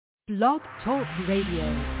Blog Talk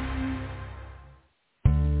Radio.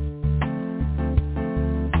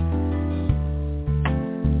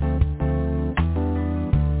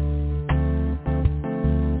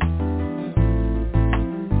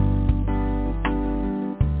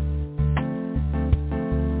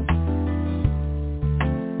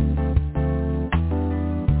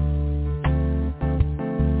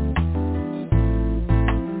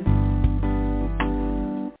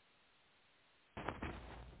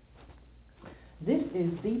 This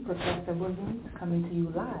is the Professor Williams coming to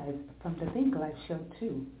you live from the Think Life Show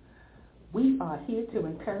 2. We are here to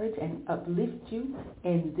encourage and uplift you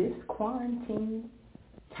in this quarantine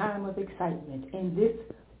time of excitement, in this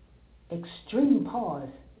extreme pause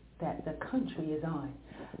that the country is on.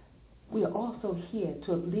 We are also here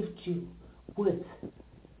to uplift you with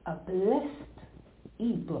a blessed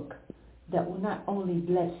ebook that will not only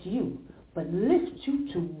bless you, but lift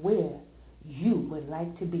you to where you would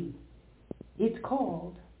like to be. It's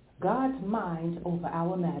called God's Mind Over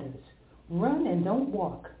Our Matters. Run and don't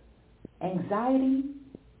walk. Anxiety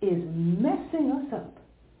is messing us up,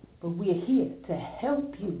 but we are here to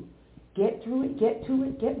help you get through it, get to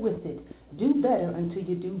it, get with it. Do better until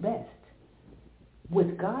you do best.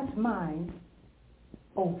 With God's Mind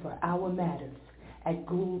Over Our Matters at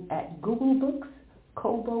Google Books,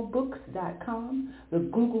 KoboBooks.com, the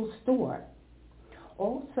Google Store.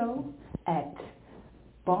 Also at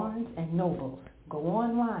Barnes and Nobles. Go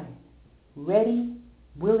online. Ready,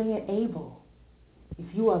 willing, and able. If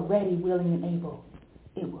you are ready, willing, and able,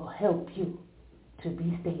 it will help you to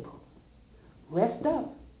be stable. Rest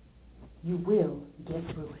up. You will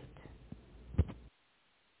get through it.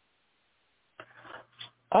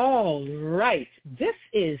 All right. This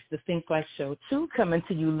is the Think Life Show 2 coming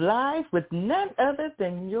to you live with none other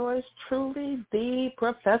than yours truly, the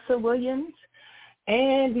Professor Williams.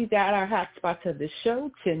 And we got our hot spots of the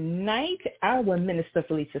show tonight, our Minister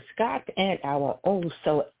Felicia Scott and our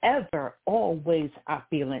ever, always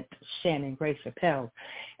opulent Shannon Grace Appel.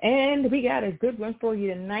 And we got a good one for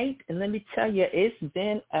you tonight. And let me tell you, it's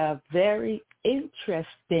been a very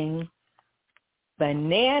interesting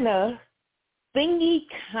banana thingy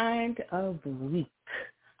kind of week.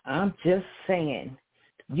 I'm just saying.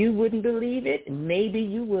 You wouldn't believe it. Maybe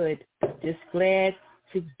you would. Just glad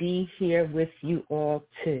to be here with you all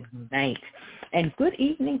tonight. And good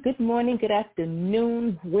evening, good morning, good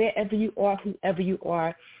afternoon, wherever you are, whoever you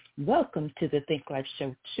are. Welcome to the Think Life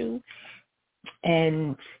Show 2.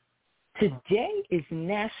 And today is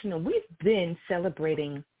National. We've been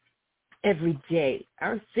celebrating every day.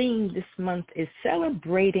 Our theme this month is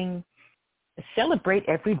Celebrate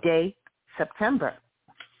Every Day September.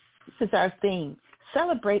 This is our theme.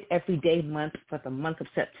 Celebrate Every Day month for the month of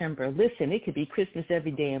September. Listen, it could be Christmas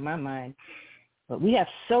every day in my mind, but we have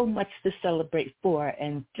so much to celebrate for.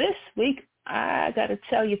 And this week, I got to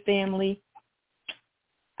tell you, family,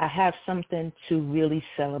 I have something to really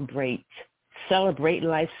celebrate. Celebrate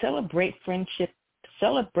life, celebrate friendship,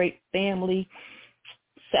 celebrate family,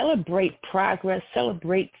 celebrate progress,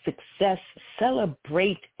 celebrate success,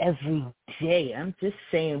 celebrate every day. I'm just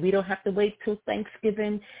saying, we don't have to wait till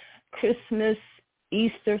Thanksgiving, Christmas,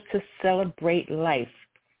 Easter to celebrate life.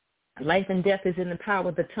 Life and death is in the power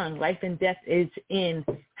of the tongue. Life and death is in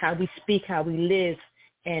how we speak, how we live,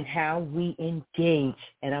 and how we engage.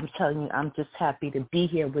 And I'm telling you, I'm just happy to be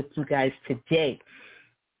here with you guys today.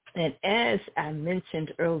 And as I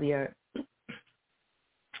mentioned earlier,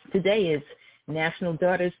 today is National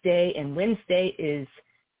Daughters Day, and Wednesday is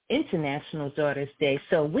International Daughters Day.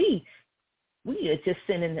 So we are just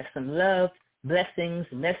sending some love, blessings,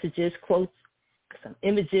 messages, quotes, some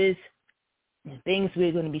images and things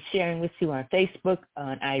we're going to be sharing with you on Facebook,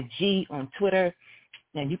 on IG, on Twitter.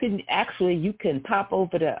 And you can pop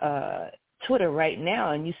over to Twitter right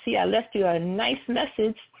now, and you see I left you a nice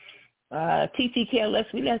message.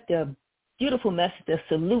 TTKLS, we left a beautiful message, a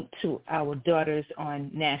salute to our daughters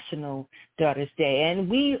on National Daughters Day. And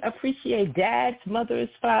we appreciate dads, mothers,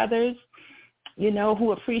 fathers,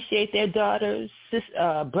 who appreciate their daughters,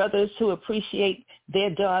 brothers who appreciate their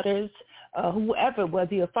daughters, whoever,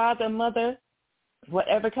 whether you're a father, mother,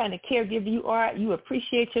 whatever kind of caregiver you are, you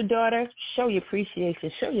appreciate your daughter, show your appreciation,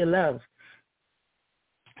 show your love.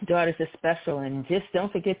 Daughters are special, and just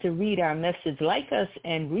don't forget to read our message. Like us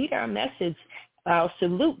and read our message, our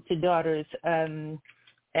salute to daughters on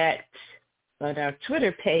our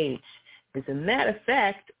Twitter page. As a matter of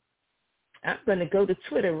fact, I'm going to go to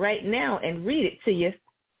Twitter right now and read it to you.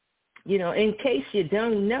 In case you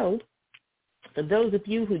don't know, for those of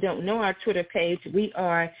you who don't know our Twitter page, we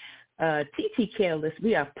are TTKLS.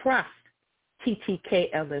 We are Prof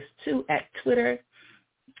TTKLS2 at Twitter.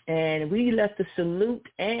 And we left a salute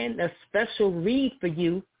and a special read for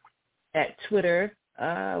you at Twitter.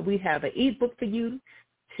 We have an ebook for you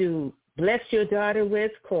to bless your daughter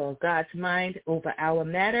with called God's Mind Over Our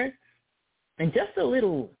Matter. And it's just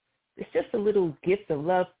a little gift of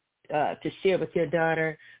love to share with your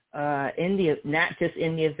daughter not just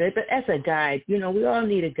in the event, but as a guide. We all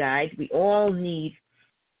need a guide. We all need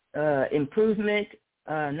improvement.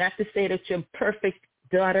 Not to say that your perfect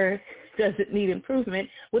daughter doesn't need improvement.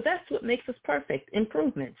 Well, that's what makes us perfect,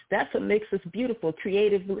 improvements. That's what makes us beautiful,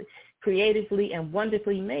 creatively and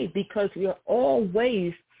wonderfully made, because we are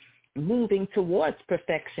always moving towards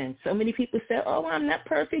perfection. So many people say, oh, I'm not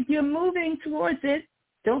perfect. You're moving towards it.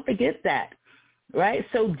 Don't forget that, right?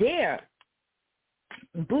 So dare.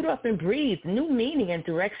 Boot up and breathe. New meaning and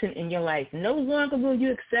direction in your life. No longer will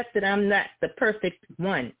you accept that I'm not the perfect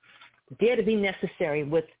one. Dare to be necessary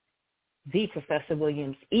with the Professor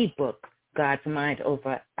Williams ebook, God's Mind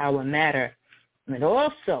Over Our Matter. And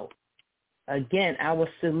also, again, our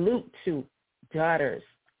salute to daughters.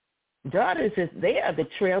 Daughters, they are the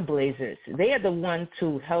trailblazers. They are the ones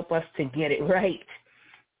who help us to get it right,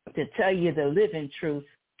 to tell you the living truth.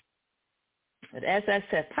 But as I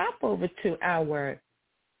said, pop over to our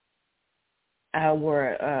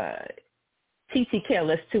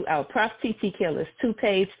TTKLS2, our Prof TTKLS2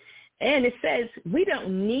 page, and it says we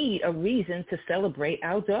don't need a reason to celebrate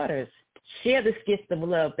our daughters. Share this gift of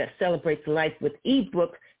love that celebrates life with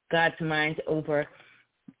ebook God's Mind Over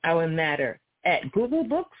Our Matter at Google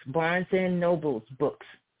Books, Barnes & Noble's books.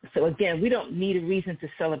 So again, we don't need a reason to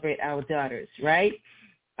celebrate our daughters, right?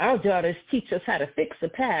 Our daughters teach us how to fix the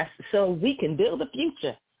past so we can build a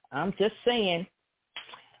future. I'm just saying.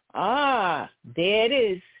 There it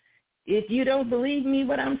is. If you don't believe me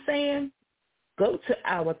what I'm saying, go to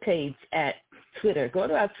our page at Twitter. Go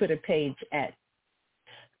to our Twitter page at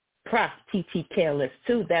Prof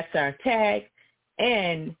TTKLS2. That's our tag.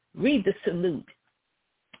 And read the salute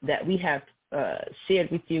that we have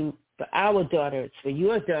shared with you for our daughters, for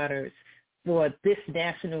your daughters, for this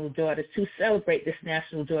National Daughters, to celebrate this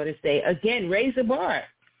National Daughters Day. Again, raise the bar.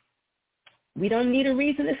 We don't need a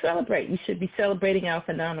reason to celebrate. We should be celebrating our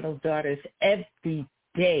phenomenal daughters every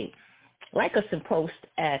day. Like us and post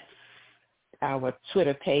at our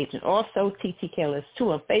Twitter page, and also TTKLS2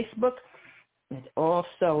 on Facebook, and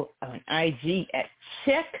also on IG at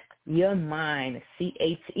Check Your Mind,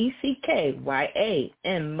 CheckYamin.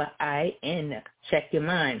 Check Your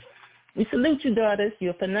Mind. We salute you, daughters.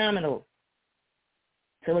 You're phenomenal.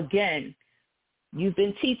 So again, you've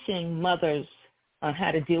been teaching mothers on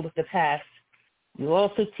how to deal with the past. You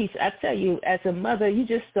also teach, I tell you, as a mother, you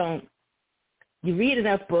just don't, you read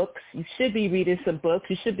enough books. You should be reading some books.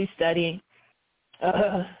 You should be studying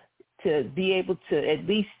to be able to at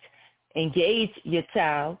least engage your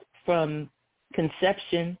child from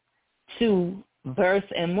conception to birth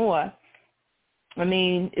and more. I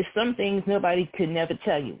mean, it's some things nobody could never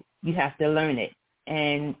tell you. You have to learn it.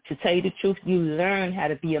 And to tell you the truth, you learn how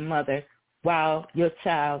to be a mother while your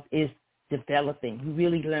child is developing. You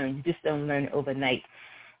really learn. You just don't learn it overnight.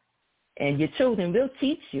 And your children will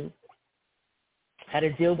teach you how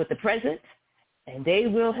to deal with the present, and they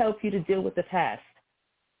will help you to deal with the past.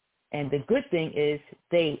 And the good thing is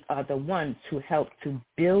they are the ones who help to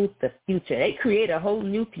build the future. They create a whole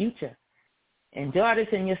new future. And daughters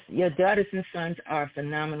and your daughters and sons are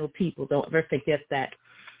phenomenal people. Don't ever forget that.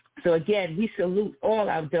 So again, we salute all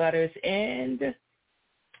our daughters, and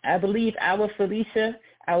I believe our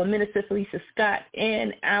Minister Felicia Scott,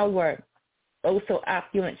 and our also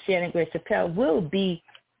opulent Shannon Grace Chappelle will be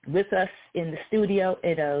with us in the studio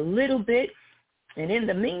in a little bit. And in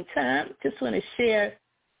the meantime, just want to share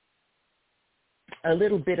a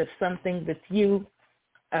little bit of something with you.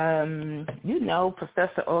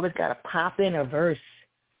 Professor always got to pop in a verse.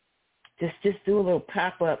 Just do a little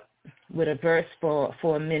pop-up with a verse for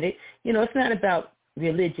a minute. It's not about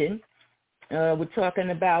religion. We're talking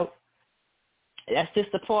about, that's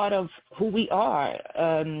just a part of who we are.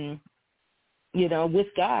 With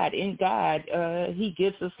God, in God, he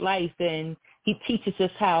gives us life, and he teaches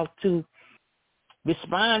us how to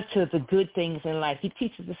respond to the good things in life. He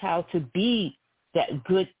teaches us how to be that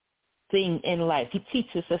good thing in life. He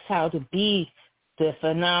teaches us how to be the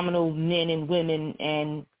phenomenal men and women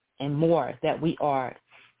and more that we are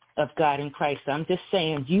of God in Christ. I'm just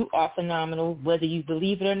saying, you are phenomenal whether you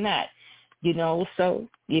believe it or not. So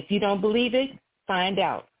if you don't believe it, find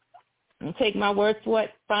out. And take my word for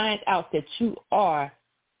it. Find out that you are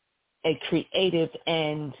a creative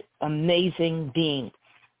and amazing being.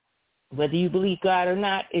 Whether you believe God or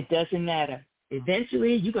not, it doesn't matter.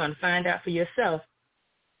 Eventually, you're going to find out for yourself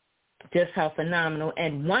just how phenomenal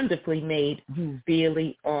and wonderfully made you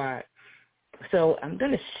really are. So I'm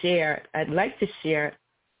going to share, I'd like to share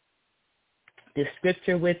the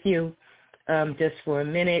scripture with you just for a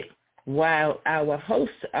minute while our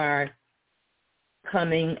hosts are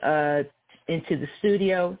coming into the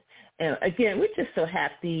studio. And again, we're just so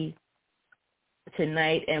happy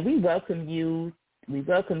tonight, and we welcome you. We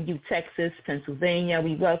welcome you, Texas, Pennsylvania.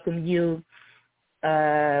 We welcome you.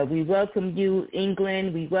 England.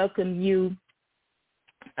 We welcome you.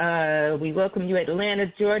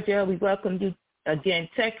 Atlanta, Georgia. We welcome you again,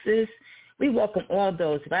 Texas. We welcome all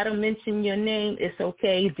those. If I don't mention your name, it's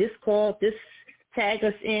okay. Just call, just tag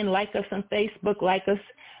us in, like us on Facebook, like us,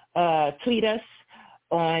 tweet us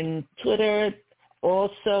on Twitter.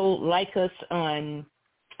 Also, like us on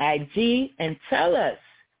IG, and tell us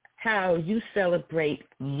how you celebrate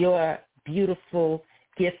your beautiful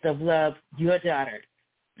gift of love, your daughter.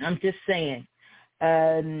 I'm just saying.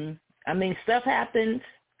 Stuff happens.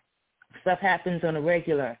 Stuff happens on a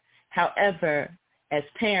regular. However, as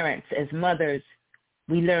parents, as mothers,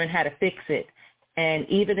 we learn how to fix it. And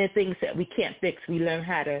even the things that we can't fix, we learn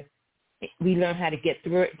how to get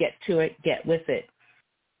through it, get to it, get with it.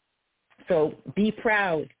 So be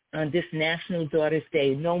proud on this National Daughters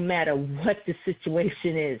Day, no matter what the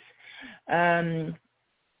situation is.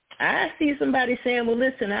 I see somebody saying, well,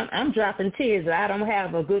 listen, I'm dropping tears. I don't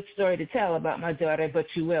have a good story to tell about my daughter, but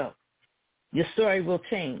you will. Your story will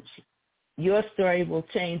change. Your story will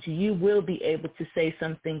change. You will be able to say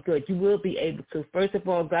something good. You will be able to. First of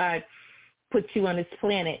all, God put you on this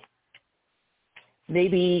planet.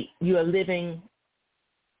 Maybe you are living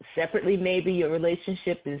separately. Maybe your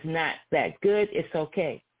relationship is not that good. It's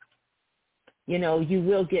okay. You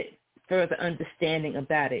will get further understanding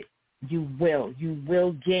about it. You will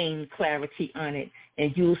gain clarity on it,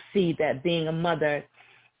 and you'll see that being a mother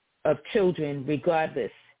of children,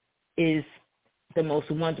 regardless, is the most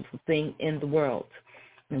wonderful thing in the world.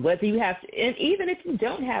 And whether you have, and even if you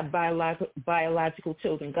don't have biological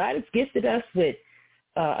children, God has gifted us with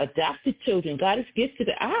adopted children. God has gifted.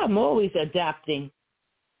 I'm always adopting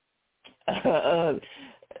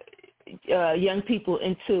young people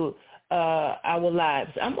into our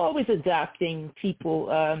lives. I'm always adopting people,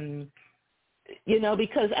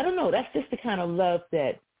 because I don't know, that's just the kind of love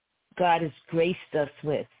that God has graced us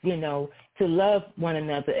with, to love one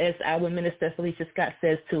another. As our minister Felicia Scott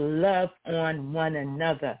says, to love on one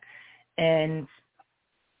another. And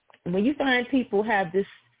when you find people have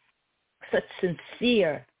such a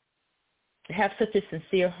sincere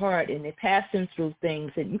heart, and they're passing through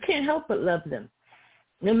things, and you can't help but love them,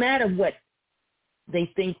 no matter what they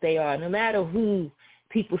think they are, no matter who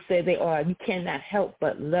people say they are. You cannot help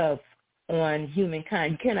but love on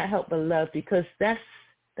humankind. You cannot help but love, because that's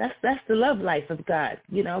the love life of God.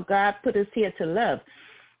 God put us here to love.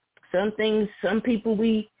 Some things, some people,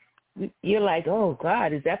 you're like, oh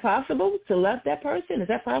God, is that possible to love that person? Is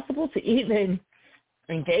that possible to even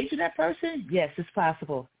engage with that person? Yes, it's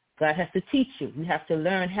possible. God has to teach you. You have to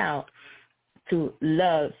learn how to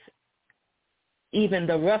love even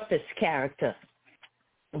the roughest character,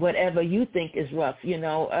 whatever you think is rough.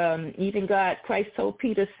 Even Christ told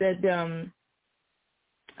Peter, said,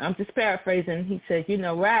 I'm just paraphrasing, he said,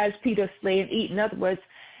 rise, Peter, slay and eat. In other words,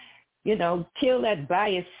 kill that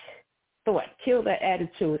biased thought, kill that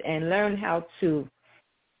attitude, and learn how to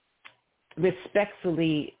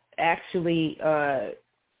respectfully actually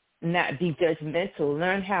not be judgmental.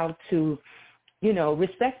 Learn how to,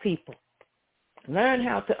 respect people. Learn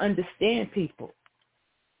how to understand people.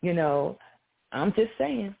 I'm just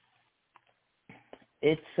saying,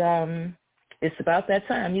 it's about that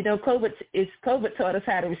time. COVID taught us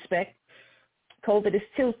how to respect. COVID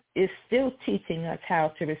is still teaching us how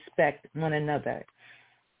to respect one another,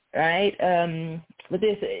 right? But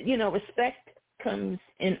there's, respect comes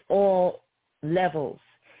in all levels.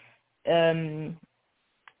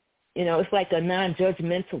 It's like a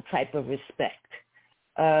non-judgmental type of respect.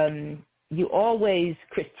 You always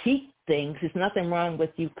critique things. There's nothing wrong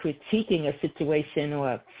with you critiquing a situation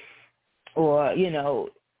or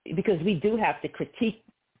because we do have to critique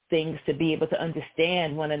things to be able to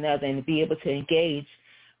understand one another and to be able to engage,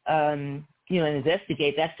 and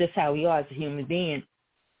investigate. That's just how we are as a human being.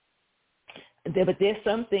 But there's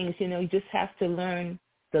some things, you just have to learn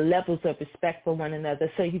the levels of respect for one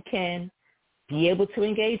another so you can be able to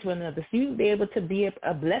engage one another, so you be able to be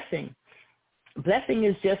a blessing. Blessing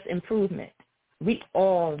is just improvement. We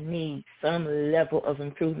all need some level of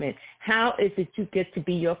improvement. How is it you get to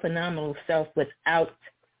be your phenomenal self without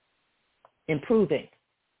improving?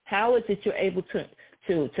 How is it you're able to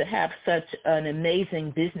have such an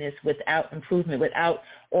amazing business without improvement, without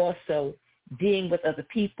also being with other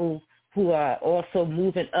people who are also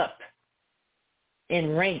moving up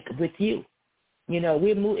in rank with you. I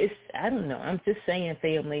don't know. I'm just saying,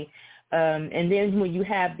 family. And then when you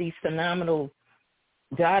have these phenomenal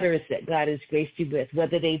daughters that God has graced you with,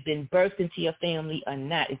 whether they've been birthed into your family or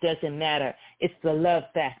not, it doesn't matter. It's the love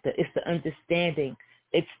factor. It's the understanding.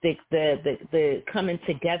 It's the coming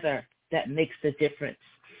together that makes the difference.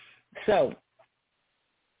 So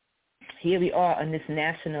here we are on this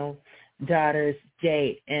National Daughters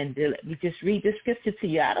Day, and let me just read the scripture to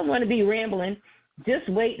you. I don't want to be rambling. Just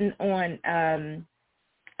waiting on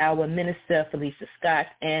our minister, Felicia Scott,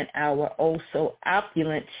 and our also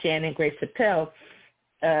opulent Shannon Grace Appel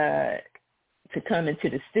to come into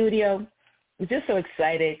the studio. We're just so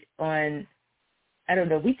excited on, I don't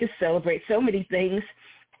know, we just celebrate so many things.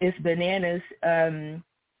 It's bananas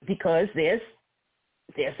because there's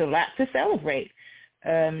a lot to celebrate.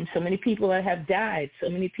 So many people have died. So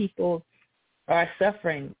many people are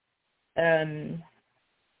suffering. And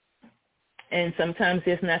sometimes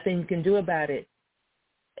there's nothing you can do about it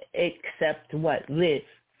except what? Live.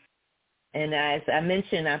 And as I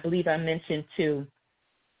mentioned, I believe I mentioned to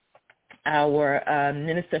our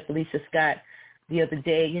Minister Felicia Scott the other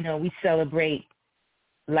day, we celebrate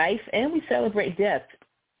life and we celebrate death.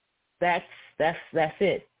 That's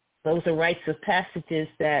it. Those are rites of passages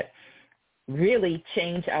that really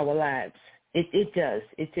change our lives. It does.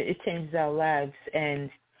 It changes our lives. And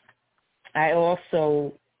I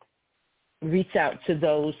also reach out to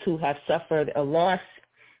those who have suffered a loss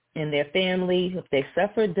in their family, if they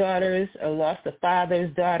suffered daughters or lost a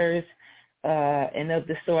father's daughters, and of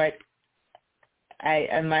the sort.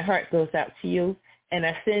 And my heart goes out to you, and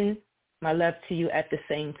I send my love to you at the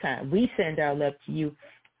same time. We send our love to you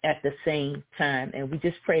at the same time, and we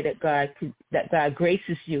just pray that God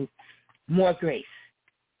graces you more grace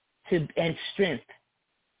and strength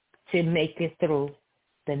to make it through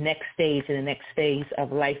the next stage and the next phase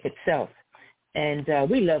of life itself. And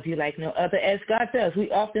we love you like no other, as God does. We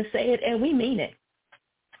often say it, and we mean it.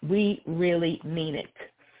 We really mean it,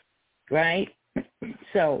 right?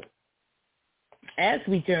 So as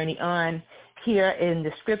we journey on here in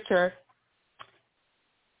the scripture,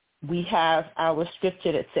 we have our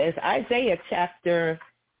scripture that says Isaiah chapter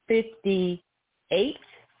 58,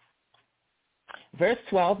 verse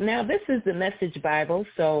 12. Now, this is the Message Bible,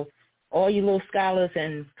 so all you little scholars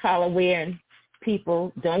and collar-wearing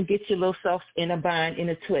people, don't get your little self in a bind, in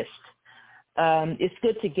a twist. It's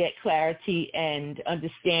good to get clarity and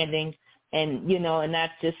understanding and, and not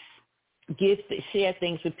just share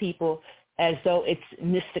things with people as though it's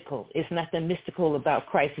mystical. It's nothing mystical about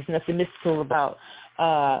Christ. It's nothing mystical about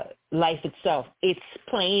life itself. It's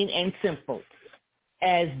plain and simple.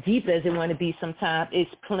 As deep as it want to be sometimes, it's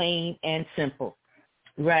plain and simple,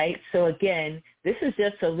 right? So again, this is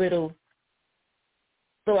just a little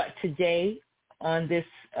thought today on this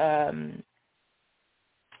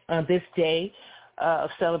day of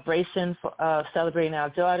celebration, celebrating our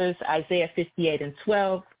daughters, Isaiah 58 and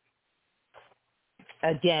 12.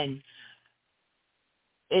 Again,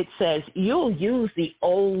 it says, you'll use the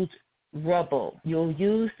old rubble. You'll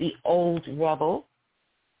use the old rubble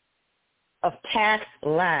of past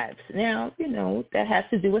lives. Now, that has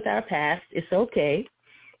to do with our past. It's okay.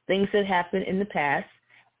 Things that happened in the past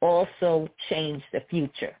also change the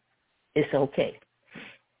future. It's okay.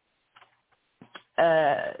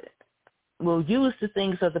 We'll use the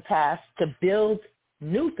things of the past to build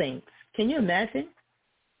new things. Can you imagine?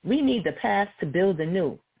 We need the past to build the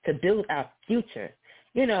new, to build our future.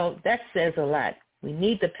 That says a lot. We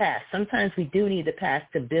need the past. Sometimes we do need the past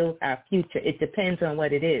to build our future. It depends on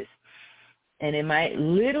what it is. And in my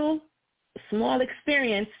little, small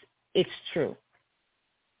experience, it's true.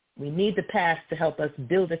 We need the past to help us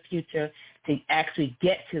build a future, to actually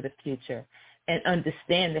get to the future and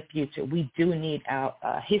understand the future. We do need our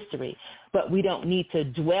history, but we don't need to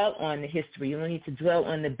dwell on the history. You don't need to dwell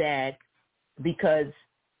on the bad, because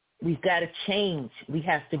we've got to change. We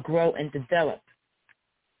have to grow and develop,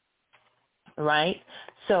 right?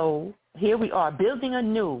 So here we are, building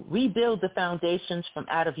anew. Rebuild the foundations from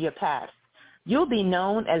out of your past. You'll be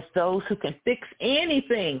known as those who can fix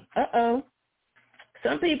anything. I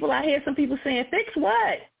hear some people saying, fix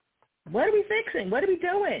what? What are we fixing? What are we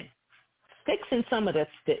doing? Fixing some of the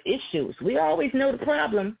issues. We always know the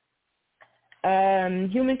problem.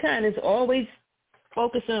 Humankind is always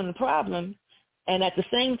focusing on the problem, and at the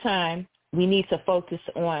same time, we need to focus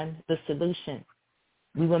on the solution.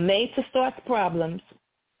 We were made to start the problems,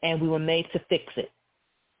 and we were made to fix it.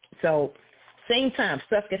 So, same time,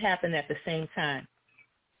 stuff could happen at the same time,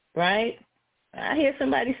 right? I hear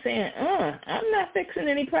somebody saying, I'm not fixing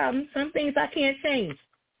any problems. Some things I can't change.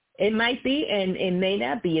 It might be, and it may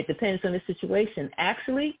not be. It depends on the situation.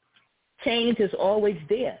 Actually, change is always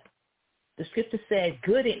there. The scripture said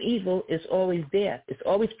good and evil is always there. It's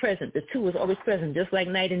always present. The two is always present, just like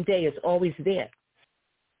night and day is always there.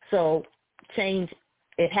 So change,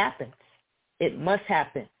 it happens. It must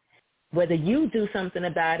happen. Whether you do something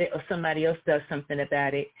about it or somebody else does something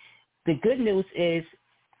about it, the good news is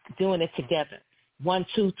doing it together. 1,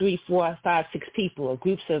 2, 3, 4, 5, 6 people, or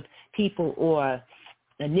groups of people, or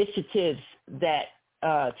initiatives that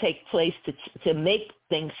take place to make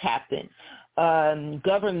things happen.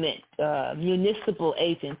 Government, municipal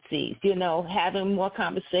agencies, having more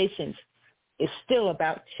conversations is still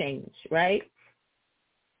about change, right?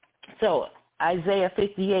 So Isaiah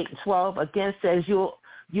 58:12 again says you'll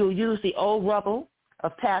use the old rubble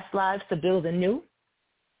of past lives to build anew.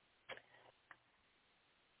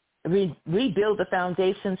 Rebuild the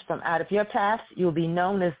foundations from out of your past. You'll be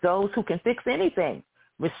known as those who can fix anything.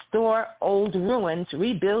 Restore old ruins,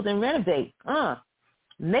 rebuild and renovate.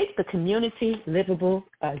 Make the community livable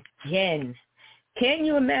again. Can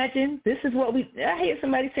you imagine? This is what I hear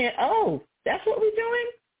somebody saying, oh, that's what we're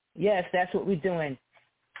doing? Yes, that's what we're doing.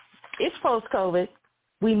 It's post-COVID.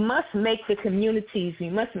 We must make our communities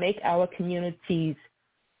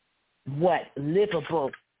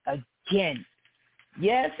livable again.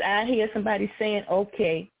 Yes, I hear somebody saying,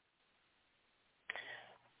 okay,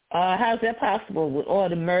 how's that possible with all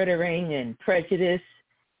the murdering and prejudice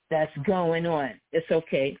that's going on? It's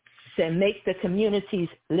okay. So make the communities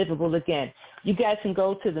livable again. You guys can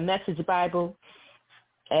go to the Message Bible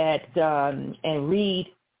and read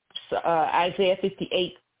Isaiah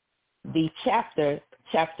 58, the chapter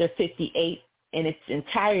 58 in its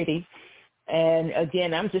entirety. And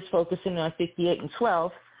again, I'm just focusing on 58 and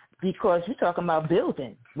 12 because we're talking about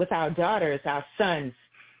building with our daughters, our sons.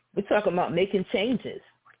 We're talking about making changes,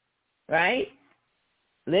 right?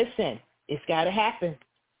 Listen, it's got to happen.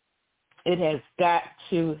 It has got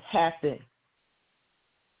to happen.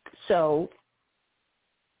 So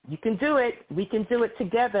you can do it. We can do it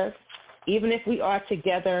together, even if we are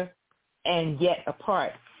together and yet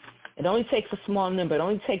apart. It only takes a small number. It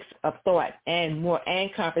only takes a thought and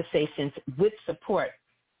conversations with support.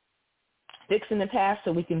 Fixing the past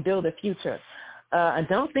so we can build a future. I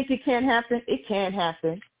don't think it can't happen. It can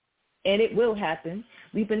happen, and it will happen.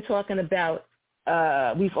 We've been talking about,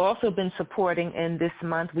 we've also been supporting in this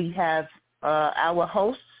month. We have our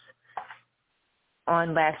hosts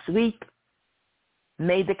on last week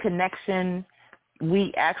made the connection.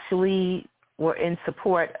 We actually were in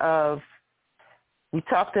support of, we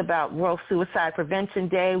talked about World Suicide Prevention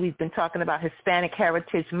Day. We've been talking about Hispanic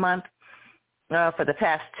Heritage Month for the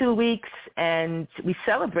past 2 weeks, and we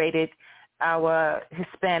celebrated our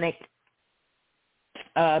Hispanic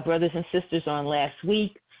brothers and sisters on last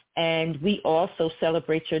week, and we also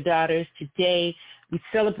celebrate your daughters today. We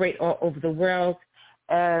celebrate all over the world.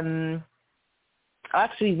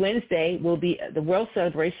 Actually, Wednesday will be the world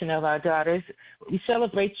celebration of our daughters. We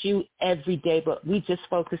celebrate you every day, but we just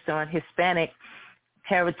focused on Hispanic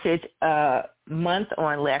Heritage Month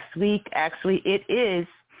on last week. Actually, it is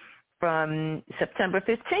from September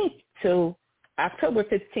 15th to October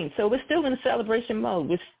 15th. So we're still in celebration mode.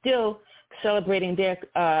 We're still celebrating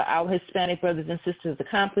our Hispanic brothers and sisters'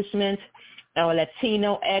 accomplishments, our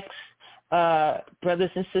Latino brothers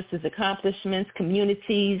and sisters' accomplishments,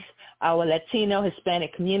 communities, our Latino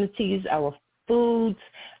Hispanic communities, our foods,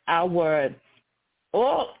 all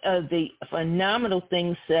of the phenomenal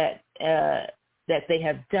things that they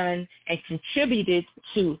have done and contributed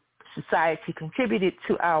to society, contributed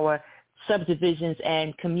to our subdivisions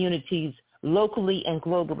and communities locally and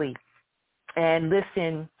globally. And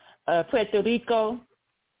listen, Puerto Rico,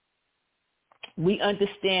 we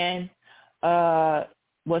understand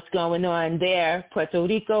what's going on there. Puerto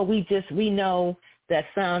Rico, we know that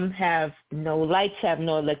some have no lights, have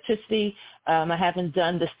no electricity. I haven't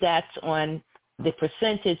done the stats on the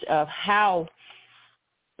percentage of how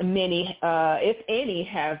many, if any,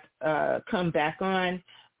 have come back on.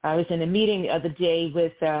 I was in a meeting the other day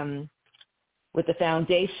with the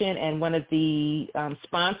foundation, and one of the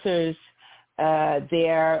sponsors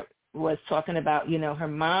there was talking about, her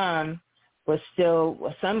mom was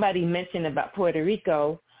still, somebody mentioned about Puerto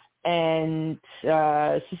Rico, and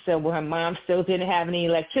she said, well, her mom still didn't have any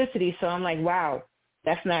electricity. So I'm like, wow,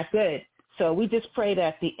 that's not good. So we just pray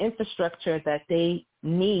that the infrastructure that they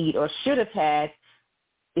need or should have had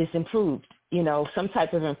is improved, some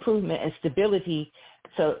type of improvement and stability,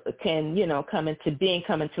 so it can, come into being,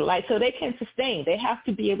 come into light, so they can sustain. They have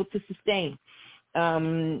to be able to sustain.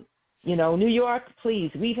 New York,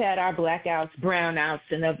 please, we've had our blackouts, brownouts,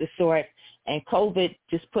 and of the sort, and COVID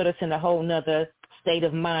just put us in a whole nother state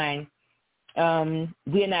of mind,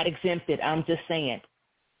 we're not exempted. I'm just saying.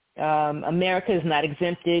 America is not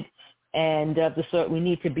exempted, and of the sort we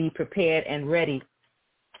need to be prepared and ready.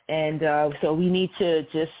 And so we need to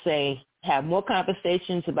just have more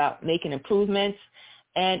conversations about making improvements.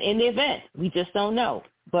 And in the event, we just don't know,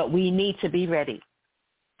 but we need to be ready,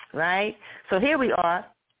 right? So here we are.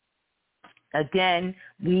 Again,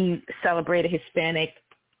 we celebrated Hispanic,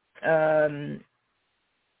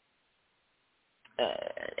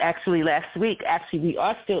 actually last week. Actually, we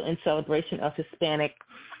are still in celebration of Hispanic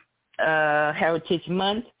Heritage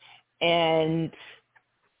Month. And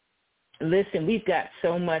listen, we've got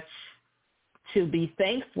so much to be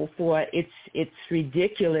thankful for. It's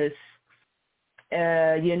ridiculous.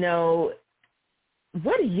 What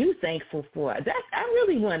are you thankful for? I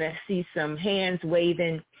really want to see some hands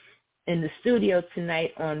waving in the studio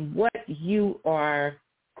tonight on what you are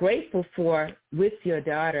grateful for with your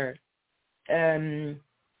daughter. It's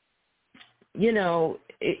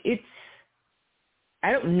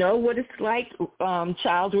I don't know what it's like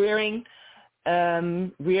child rearing,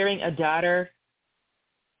 rearing a daughter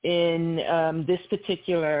in this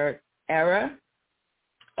particular era.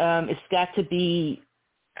 It's got to be,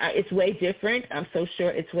 it's way different. I'm so sure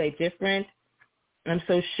it's way different. I'm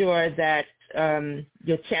so sure that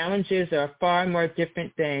your challenges are far more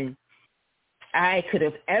different than I could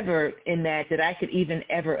have ever imagined, that I could even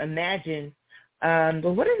ever imagine.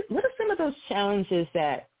 But what are some of those challenges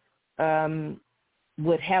that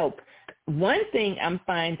would help? One thing I'm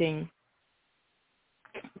finding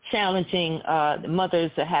challenging, the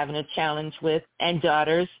mothers are having a challenge with, and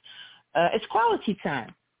daughters, is quality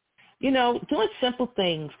time. Doing simple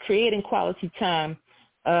things, creating quality time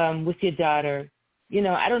with your daughter.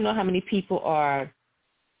 I don't know how many people are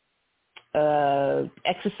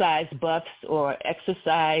exercise buffs or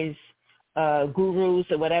exercise gurus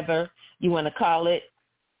or whatever you want to call it.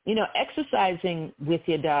 Exercising with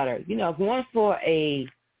your daughter, going for a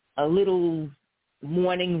little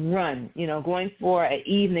morning run, going for an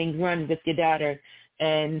evening run with your daughter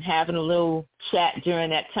and having a little chat during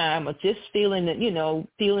that time, or just feeling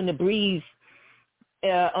the breeze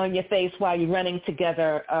on your face while you're running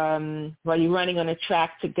together, while you're running on a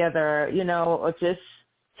track together, or just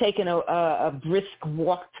taking a brisk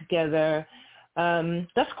walk together.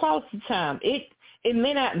 That's quality time. It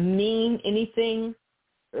may not mean anything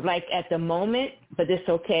like at the moment, but it's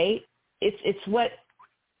okay. It's what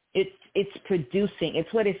it's producing.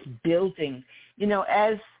 It's what it's building.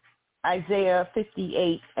 As Isaiah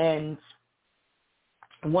 58:1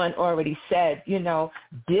 already said,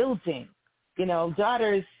 building.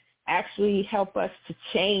 Daughters actually help us to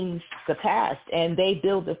change the past, and they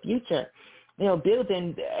build the future.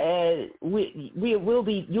 Building,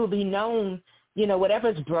 you'll be known.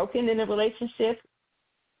 Whatever's broken in a relationship,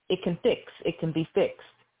 it can be fixed.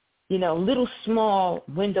 Little small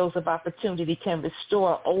windows of opportunity can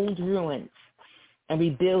restore old ruins and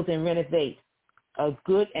rebuild and renovate a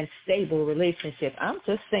good and stable relationship. I'm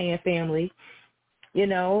just saying, family,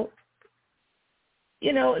 there's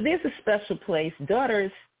a special place.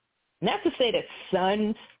 Daughters, not to say that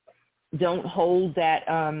sons don't hold that,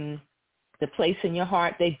 the place in your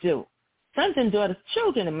heart, they do. Sons and daughters,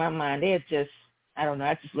 children in my mind, they're just, I don't know,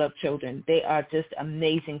 I just love children. They are just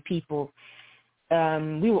amazing people.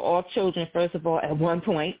 We were all children, first of all, at one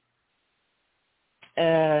point.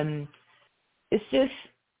 It's just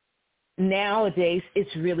nowadays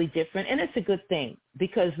it's really different, and it's a good thing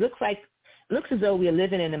because looks as though we're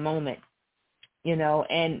living in the moment,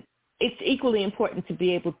 and it's equally important to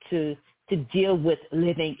be able to deal with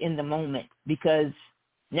living in the moment, because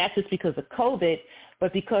not just because of COVID,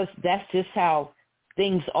 but because that's just how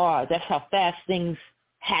things are. That's how fast things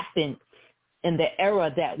happen in the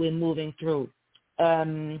era that we're moving through.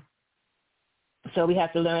 So we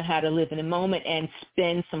have to learn how to live in the moment and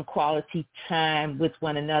spend some quality time with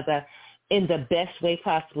one another in the best way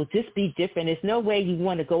possible. Just be different. There's no way you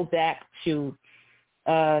want to go back to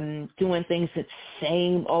doing things the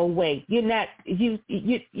same old way. You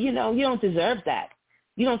don't deserve that.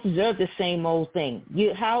 You don't deserve the same old thing.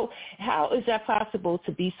 How is that possible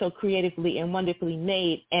to be so creatively and wonderfully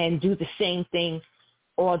made and do the same thing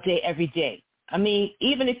all day, every day? I mean,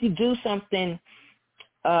 even if you do something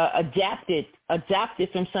adopted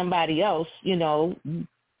from somebody else,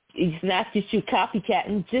 it's not just you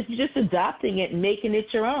copycatting, just adopting it and making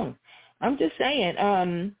it your own. I'm just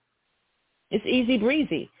saying, it's easy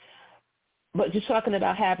breezy. But you're talking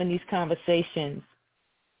about having these conversations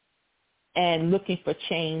and looking for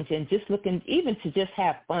change and just looking even to just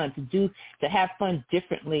have fun, to have fun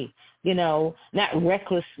differently, not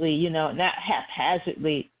recklessly, not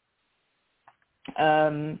haphazardly.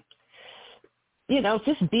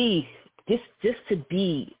 just to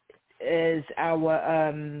be, as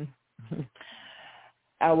our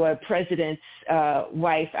president's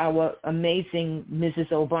wife, our amazing Mrs.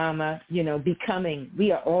 Obama,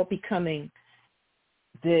 we are all becoming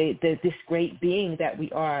this great being that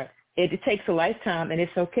we are. It takes a lifetime, and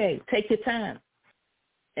it's okay. Take your time.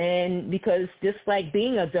 And because just like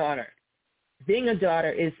being a daughter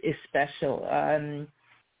is special.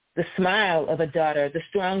 The smile of a daughter, the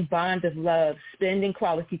strong bond of love, spending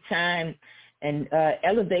quality time, and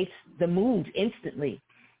elevates the mood instantly.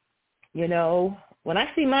 When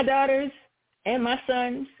I see my daughters and my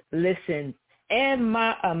sons, listen, and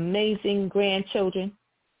my amazing grandchildren,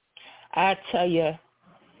 I tell you,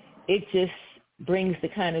 it just brings the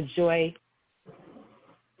kind of joy.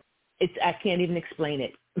 I can't even explain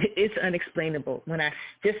it. It's unexplainable. When I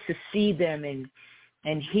just to see them and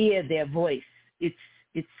hear their voice, it's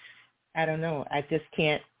I don't know. I just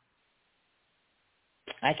can't.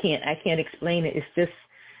 I can't explain it. It's just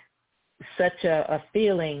such a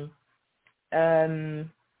feeling. I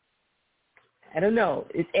don't know.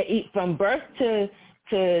 From birth to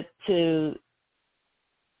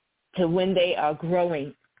when they are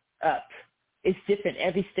growing up, it's different.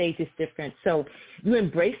 Every stage is different. So you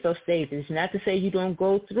embrace those stages. Not to say you don't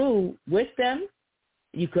go through with them.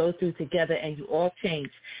 You go through together, and you all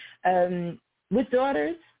change. With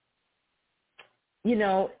daughters,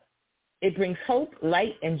 it brings hope,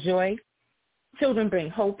 light, and joy. Children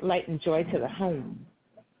bring hope, light, and joy to the home.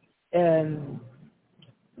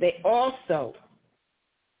 They also,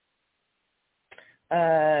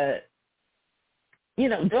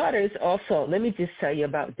 daughters also, let me just tell you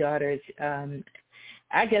about daughters.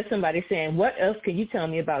 I get somebody saying, what else can you tell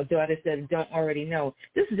me about daughters that I don't already know?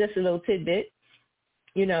 This is just a little tidbit.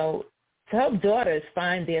 To help daughters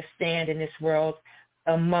find their stand in this world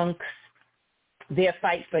amongst their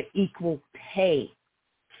fight for equal pay,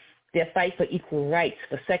 their fight for equal rights,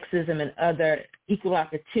 for sexism and other equal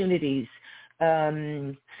opportunities,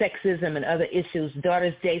 sexism and other issues.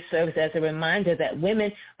 Daughters Day serves as a reminder that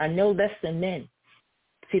women are no less than men.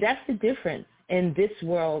 See, that's the difference in this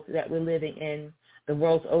world that we're living in. The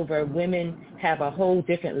world's over. Women have a whole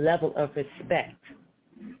different level of respect.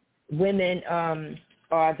 Women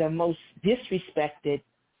are the most disrespected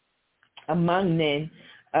among men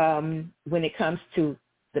when it comes to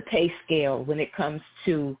the pay scale, when it comes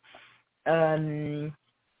to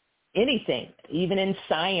anything, even in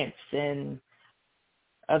science and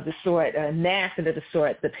of the sort, math and of the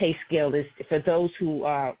sort. The pay scale is for those who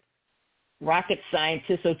are rocket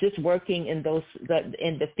scientists or just working in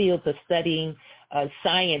in the fields of studying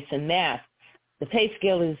science and math. The pay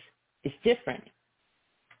scale is different.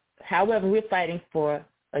 However, we're fighting for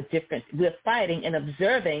a difference. We're fighting and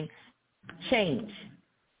observing change.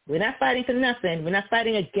 We're not fighting for nothing. We're not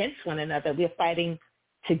fighting against one another. We're fighting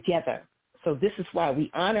together. So this is why we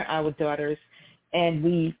honor our daughters and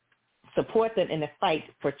we support them in the fight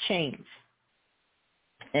for change.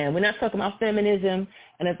 And we're not talking about feminism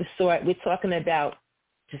and of the sort. We're talking about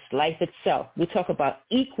just life itself. We talk about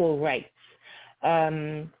equal rights.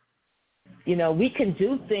 We can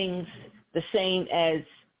do things the same as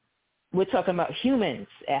we're talking about humans,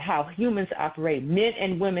 how humans operate. Men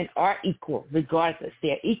and women are equal regardless.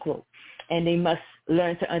 They're equal. And they must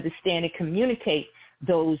learn to understand and communicate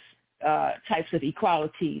those types of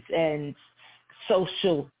equalities and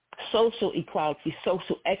social equalities,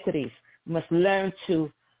 social equities. We must learn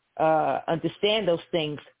to understand those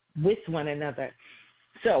things with one another.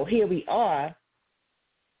 So here we are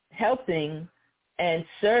helping and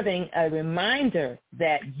serving a reminder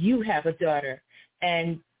that you have a daughter,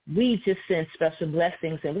 and we just send special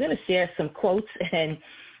blessings. And we're going to share some quotes and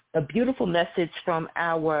a beautiful message from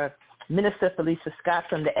our Minister Felicia Scott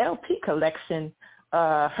from the LP collection,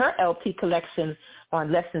 her LP collection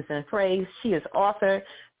on Lessons in Praise. She is author,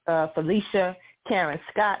 Felicia Karen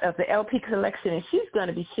Scott of the LP collection, and she's going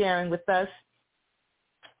to be sharing with us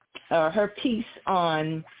her piece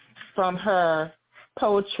from her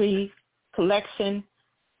poetry collection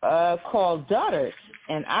called Daughters,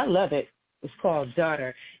 and I love it. It's called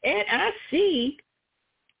Daughter. And I see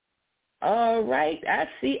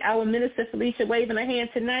our Minister Felicia waving her hand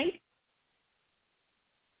tonight.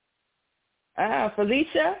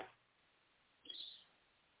 Felicia?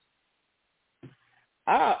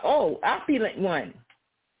 Opulent one.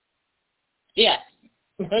 Yes.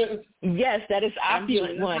 Yes, that is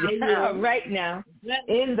Opulent one. Right now,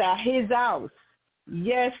 in his house.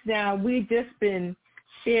 Yes, now we've just been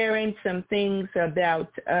sharing some things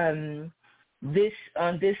about this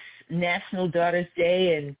on this National Daughters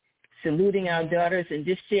Day and saluting our daughters and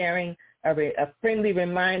just sharing a friendly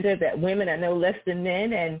reminder that women are no less than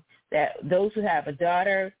men, and that those who have a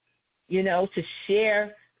daughter, to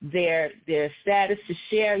share their status, to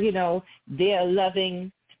share, their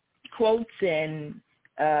loving quotes and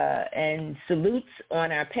salutes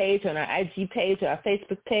on our page, on our IG page, our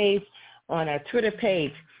Facebook page, on our Twitter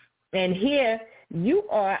page. And here you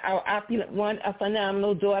are our opulent one, a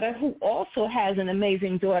phenomenal daughter who also has an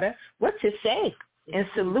amazing daughter. What to say in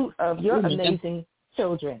salute of your amazing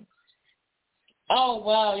children? Oh,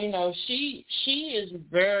 well, she is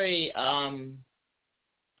very, I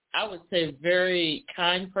would say, very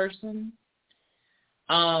kind person.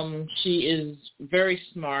 She is very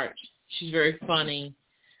smart. She's very funny.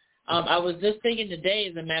 I was just thinking today,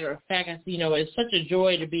 as a matter of fact, it's such a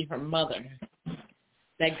joy to be her mother,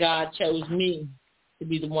 that God chose me to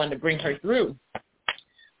be the one to bring her through.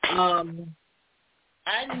 I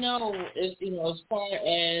know, as far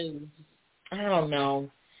as, I don't know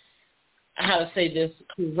how to say this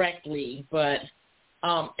correctly, but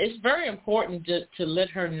it's very important to let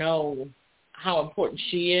her know how important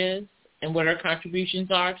she is and what her contributions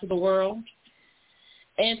are to the world,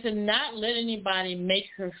 and to not let anybody make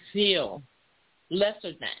her feel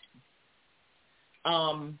lesser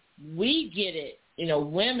than. We get it,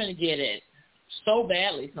 women get it so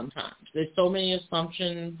badly sometimes. There's so many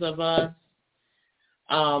assumptions of us.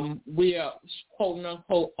 We are, quote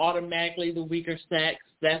unquote, automatically the weaker sex.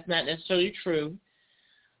 That's not necessarily true.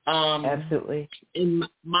 Absolutely. In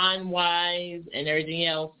mind-wise and everything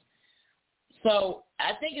else. So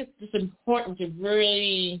I think it's just important to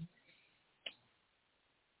really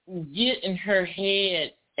get in her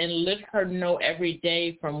head and let her know every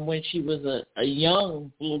day, from when she was a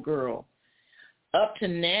young little girl up to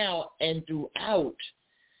now and throughout,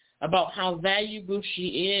 about how valuable she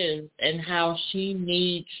is and how she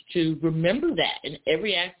needs to remember that in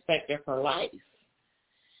every aspect of her life.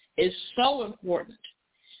 It's so important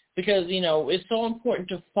because, it's so important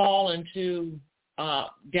to fall into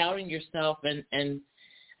doubting yourself and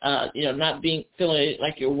not feeling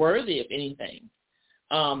like you're worthy of anything.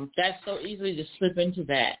 That's so easily to slip into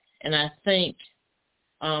that. And I think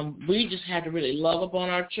we just have to really love upon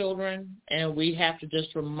our children, and we have to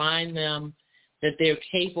just remind them that they're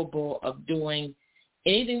capable of doing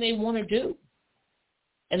anything they want to do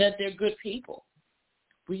and that they're good people.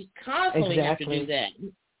 We constantly have to do that.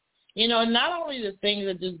 Not only the things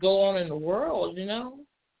that just go on in the world,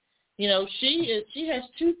 she has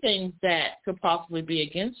two things that could possibly be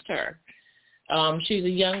against her. She's a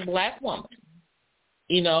young black woman.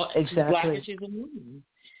 She's black and she's a woman.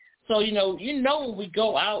 So, when we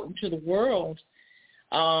go out into the world,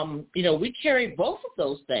 we carry both of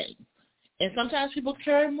those things. And sometimes people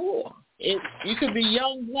carry more. You could be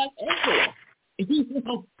young, black, and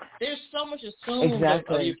poor. There's so much assumed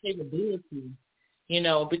of your capability,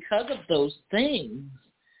 because of those things.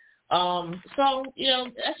 So,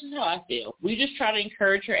 that's just how I feel. We just try to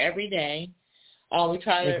encourage her every day. We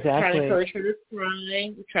try to encourage her to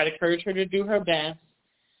try. We try to encourage her to do her best.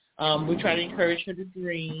 We try to encourage her to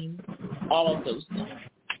dream, all of those things.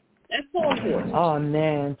 That's so important. Oh,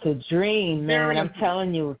 man, to dream, man. I'm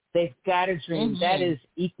telling you, they've got to dream. Mm-hmm. That is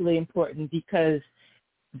equally important, because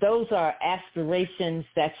those are aspirations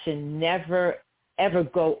that should never, ever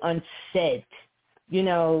go unsaid.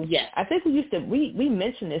 Yes. I think we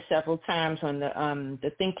mentioned this several times on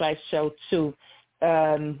the Think Life show, too.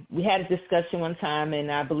 We had a discussion one time, and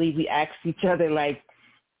I believe we asked each other, like,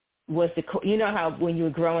 how when you were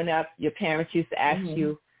growing up, your parents used to ask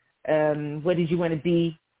you, what did you want to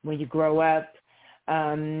be when you grow up?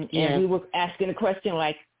 And we were asking a question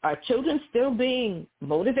like, are children still being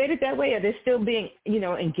motivated that way? Are they still being,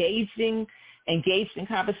 engaged in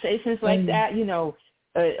conversations like that?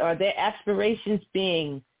 Are their aspirations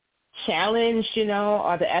being challenged?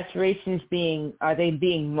 Are the aspirations are they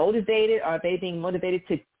being motivated? Are they being motivated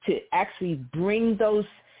to actually bring those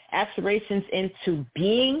aspirations into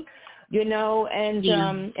being? And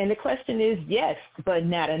the question is yes, but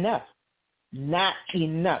not enough. Not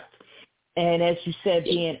enough. And as you said,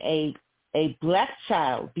 being a black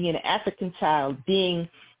child, being an African child, being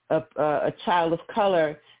a child of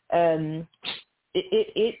color,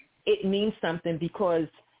 it means something, because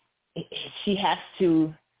she has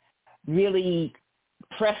to really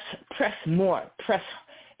press more,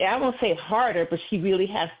 I won't say harder, but she really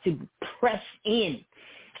has to press in.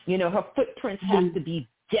 Her footprints have to be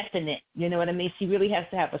definite. You know what I mean? She really has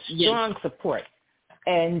to have a strong support.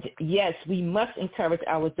 And yes, we must encourage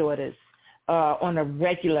our daughters on a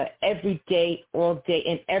regular, every day, all day,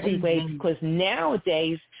 in every way, because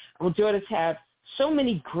nowadays our daughters have so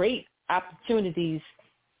many great opportunities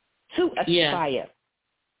to aspire,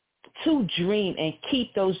 to dream, and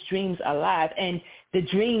keep those dreams alive. And the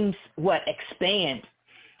dreams, expand.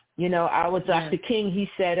 You know, our Dr. King, he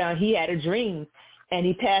said he had a dream, and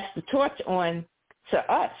he passed the torch on to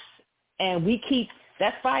us. And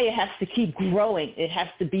that fire has to keep growing. It has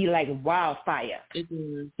to be like wildfire,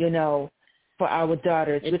 you know, for our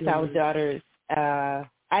daughters, our daughters. I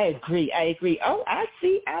agree. Oh, I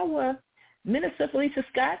see our Minister Felicia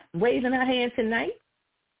Scott waving her hand tonight.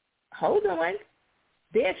 Hold on.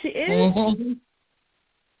 There she is. Mm-hmm.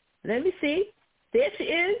 Let me see. There she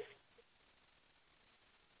is.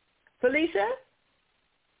 Felicia?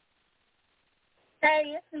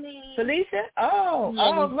 Hey, it's me. Felicia? Oh,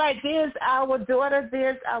 all right. There's our daughter.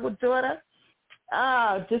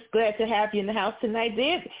 Just glad to have you in the house tonight.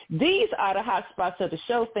 These are the hot spots of the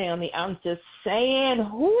show, family. I'm just saying,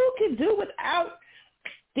 who can do without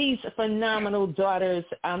these phenomenal daughters?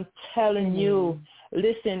 I'm telling you.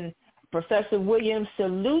 Listen, Professor Williams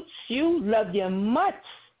salutes you. Love you much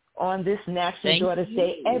on this National Daughters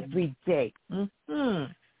Day every day.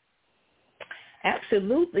 Mm-hmm.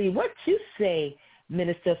 Absolutely. What you say,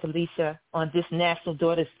 Minister Felicia, on this National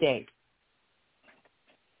Daughters Day?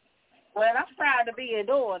 Well, I'm proud to be a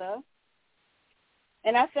daughter.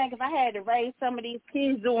 And I think if I had to raise some of these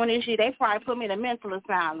kids doing this shit, they probably put me in a mental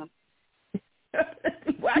asylum.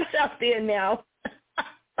 Watch out there now.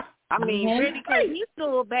 I mean, really, because you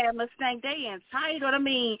do a bad mistake, they entitled. I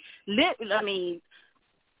mean,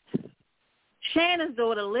 Shannon's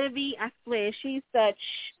daughter, Livy, I swear, she's such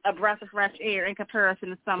a breath of fresh air in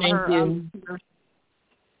comparison to some of her.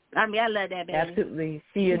 I mean, I love that baby. Absolutely.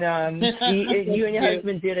 You and your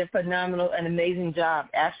husband did a phenomenal and amazing job.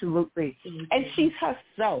 Absolutely. And she's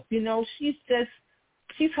herself. You know, she's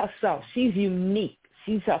herself. She's unique.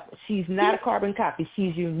 She's not a carbon copy.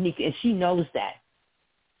 She's unique, and she knows that.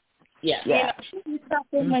 Yeah. You know, she was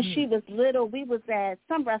something when she was little. We was at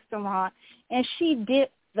some restaurant, and she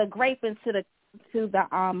dipped the grape into the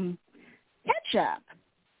ketchup.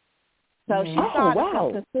 So she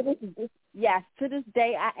started to this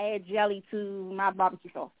day I add jelly to my barbecue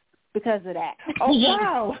sauce because of that. Oh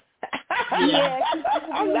wow. Yeah.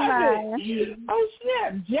 I love it. Oh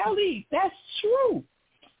snap, jelly. That's true.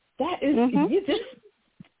 That is you just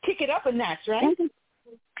kick it up a notch, right?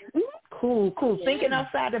 Mm-hmm. Cool. Thinking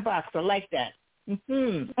outside the box. I like that. Yeah,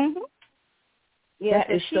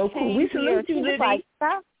 that is so cool. We salute you, Libby. Like,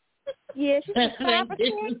 yeah, she's a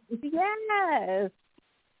yes.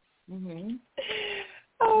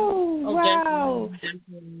 Oh, wow.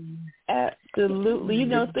 Absolutely. You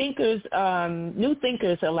know, new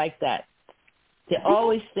thinkers are like that. They're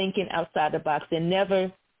always thinking outside the box. They're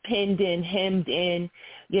never pinned in, hemmed in,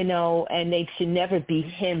 you know, and they should never be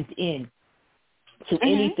hemmed in to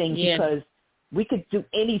anything because we could do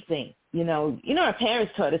anything. You know, our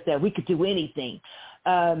parents taught us that we could do anything.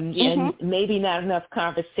 And maybe not enough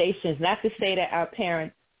conversations. Not to say that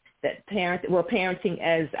parenting,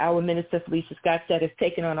 as our Minister Felicia Scott said, has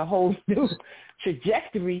taken on a whole new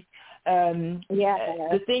trajectory.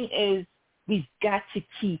 The thing is, we've got to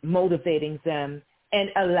keep motivating them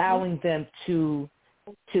and allowing them to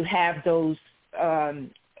have those.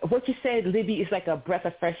 What you said, Libby, is like a breath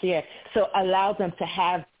of fresh air. So allow them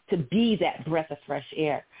to be that breath of fresh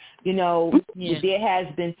air. You know, there has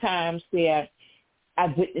been times where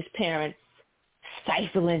I've witnessed parents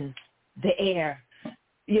stifling the air.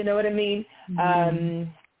 You know what I mean? And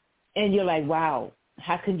you're like, wow,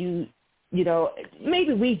 how can you know,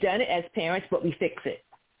 maybe we've done it as parents, but we fix it.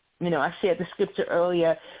 You know, I shared the scripture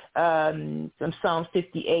earlier from Psalm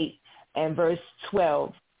 58 and verse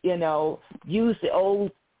 12, you know, use the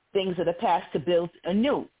old things of the past to build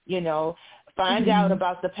anew, you know, find out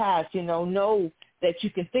about the past, you know that you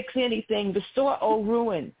can fix anything, restore old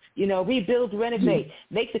ruins, you know, rebuild, renovate,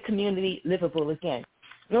 make the community livable again.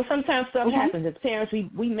 You know, sometimes stuff happens. As parents,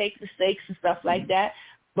 we make mistakes and stuff like that,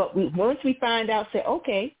 but once we find out, say,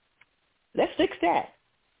 okay, let's fix that.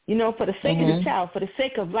 You know, for the sake of the child, for the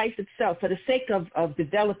sake of life itself, for the sake of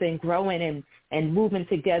developing, growing, and moving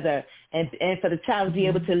together, and for the child to be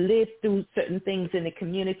able to live through certain things in the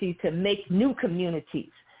community, to make new communities.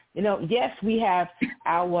 You know, yes, we have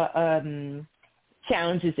our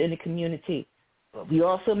challenges in the community, but we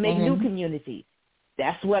also make new communities.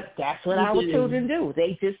 That's what our children do.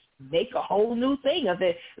 They just make a whole new thing of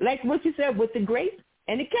it, like what you said with the grape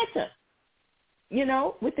and the ketchup. You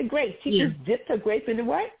know, with the grape, she just dipped her grape in the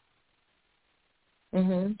what?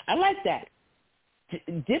 I like that.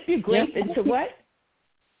 Dip your grape into what?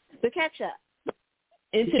 The ketchup.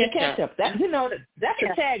 Into the ketchup. That, you know, that's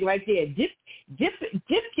a tag right there. Dip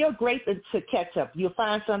your grape into ketchup. You'll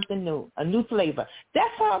find something new, a new flavor.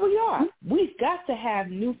 That's how we are. We've got to have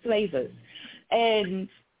new flavors, and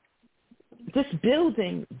just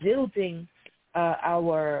building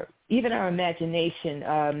our imagination,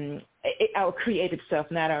 our creative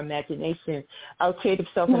self, not our imagination, our creative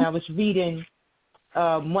self. And I was reading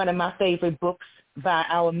one of my favorite books by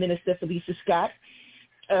our minister, Felicia Scott,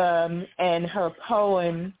 and her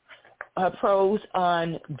prose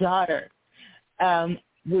on daughter.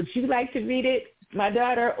 Would you like to read it, my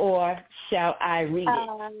daughter, or shall I read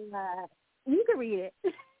it? You can read it.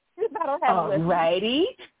 I don't have All righty.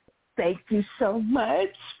 Thank you so much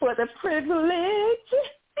for the privilege.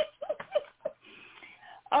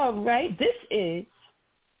 All right. This is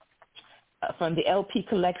from the LP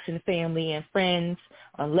Collection family and friends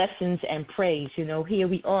on Lessons and Praise. You know, here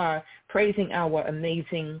we are praising our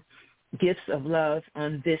amazing gifts of love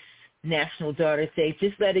on this National Daughter's Day.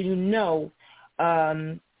 Just letting you know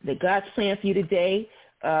that God's plan for you today.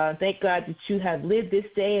 Thank God that you have lived this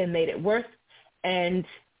day and made it worth. And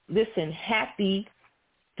listen, happy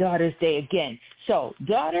Daughter's Day again. So,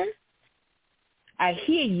 daughter, I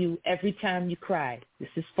hear you every time you cry. This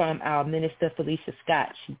is from our minister, Felicia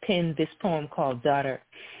Scott. She penned this poem called Daughter.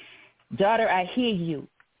 Daughter, I hear you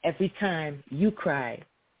every time you cry.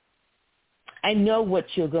 I know what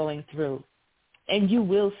you're going through, and you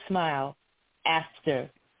will smile after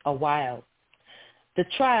a while. The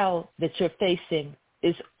trial that you're facing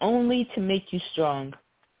is only to make you strong.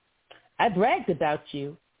 I bragged about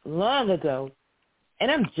you long ago, and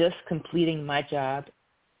I'm just completing my job.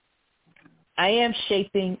 I am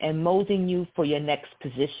shaping and molding you for your next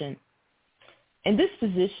position. In this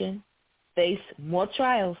position, face more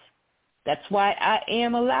trials. That's why I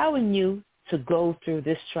am allowing you to go through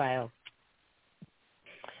this trial.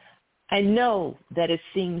 I know that it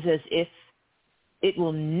seems as if it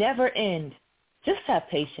will never end. Just have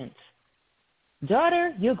patience.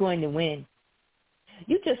 Daughter, you're going to win.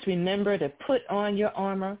 You just remember to put on your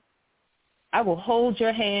armor. I will hold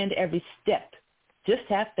your hand every step. Just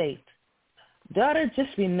have faith. Daughter,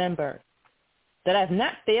 just remember that I've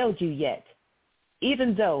not failed you yet.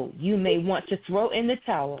 Even though you may want to throw in the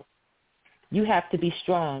towel, you have to be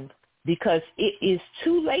strong because it is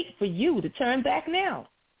too late for you to turn back now.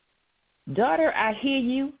 Daughter, I hear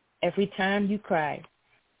you every time you cry.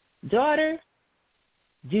 Daughter,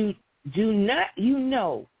 do not you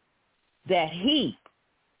know that he,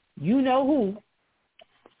 you know who,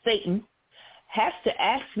 Satan, has to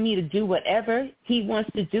ask me to do whatever he wants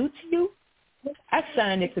to do to you? I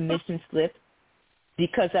signed a permission slip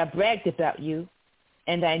because I bragged about you,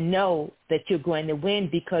 and I know that you're going to win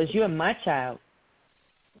because you're my child.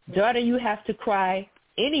 Daughter, you have to cry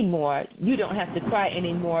anymore. You don't have to cry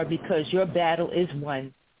anymore because your battle is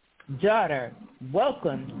won. Daughter,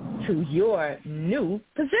 welcome to your new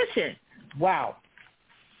position. Wow.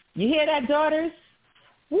 You hear that, daughters?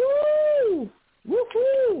 Woo!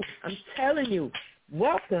 Woo-hoo! I'm telling you,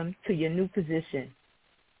 welcome to your new position.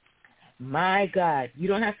 My God, you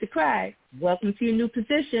don't have to cry. Welcome to your new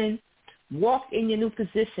position. Walk in your new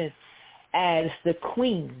position as the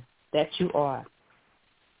queen that you are.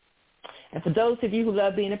 And for those of you who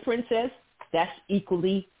love being a princess, that's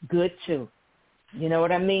equally good too. You know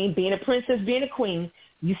what I mean? Being a princess, being a queen,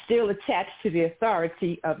 you still attached to the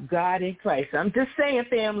authority of God in Christ. I'm just saying,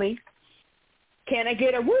 family. Can I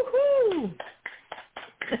get a woohoo?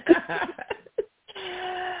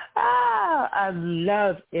 I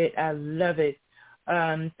love it. I love it.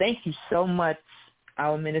 Thank you so much,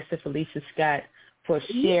 our Minister Felicia Scott, for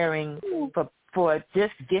sharing, for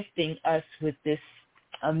just gifting us with this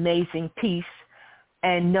amazing piece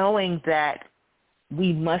and knowing that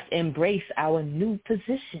we must embrace our new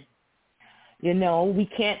position. You know, we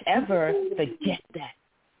can't ever forget that.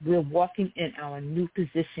 We're walking in our new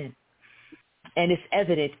position, and it's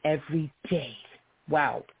evident every day.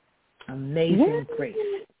 Wow. Amazing grace.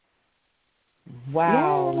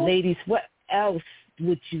 Wow. Yeah. Ladies, what else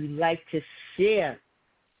would you like to share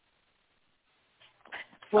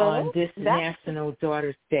on this National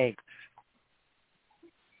Daughter's Day?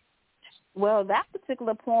 Well, that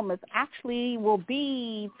particular poem will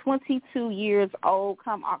be 22 years old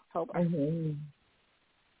come October. Mm-hmm.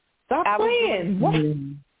 Stop playing. What?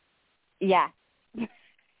 Yeah.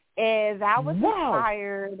 And I was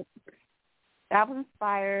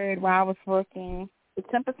inspired while I was working the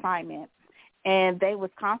temp assignment, and they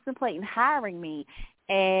was contemplating hiring me,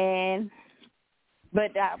 but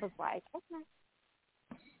I was like, okay.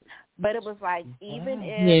 But it was like, even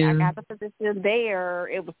if I got the position there,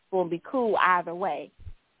 it was going to be cool either way.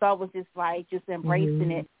 So I was just embracing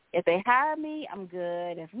it. If they hire me, I'm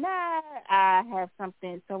good. If not, I have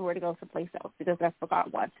somewhere to go someplace else because that's what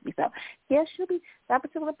God wants me. So, yeah, that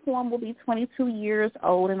particular poem will be 22 years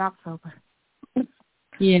old in October.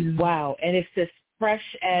 Yeah. Wow. And it's as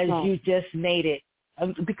fresh as you just made it.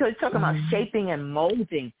 Because talking about shaping and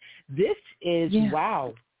molding, this is,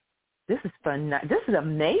 wow, this is fun. This is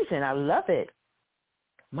amazing. I love it.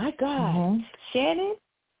 My God. Shannon,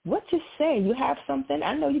 what you say? You have something?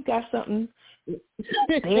 I know you got something.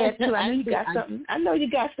 Yeah, too. I know you got something. I know you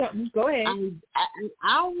got something. Go ahead.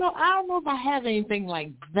 I don't know. I don't know if I have anything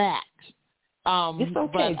like that. It's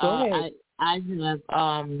okay. But, Go ahead. I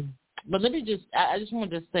have. But let me just. I just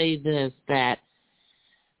wanted to say this, that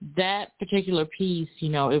particular piece,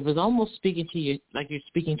 it was almost speaking to you like you're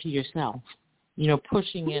speaking to yourself.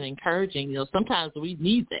 Pushing and encouraging. Sometimes we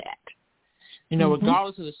need that.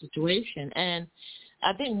 Regardless of the situation. And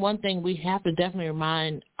I think one thing we have to definitely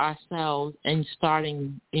remind ourselves, and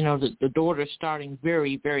starting, the daughter starting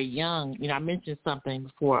very, very young. I mentioned something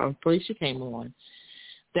before Felicia came on,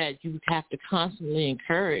 that you have to constantly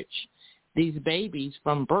encourage these babies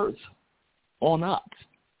from birth on up,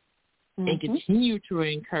 and continue to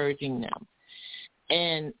encouraging them,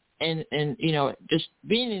 and just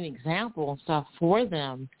being an example and stuff for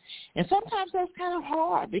them. And sometimes that's kind of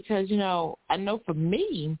hard because I know for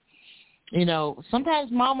me,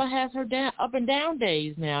 sometimes Mama has her up and down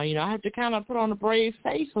days now. I have to kind of put on a brave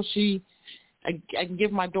face so I can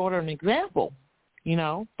give my daughter an example,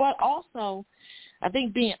 But also, I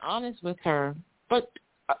think being honest with her, but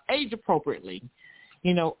age appropriately,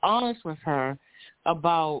 honest with her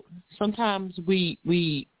about sometimes we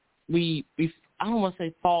I don't want to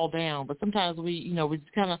say fall down, but sometimes we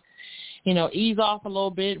just kind of, ease off a little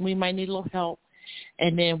bit, and we might need a little help,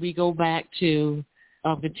 and then we go back to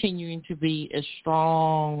continuing to be as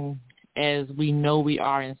strong as we know we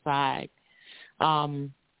are inside.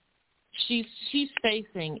 She's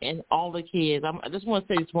facing, and all the kids, I just want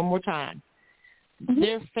to say this one more time,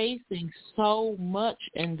 they're facing so much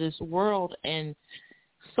in this world, and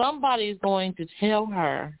somebody's going to tell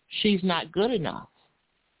her she's not good enough.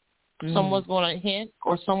 Someone's going to hint,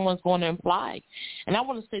 or someone's going to imply. And I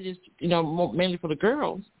want to say this, mainly for the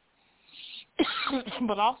girls,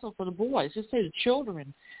 but also for the boys, just say the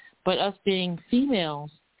children. But us being females,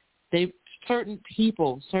 certain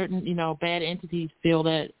people, bad entities feel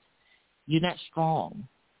that you're not strong.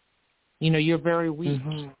 You're very weak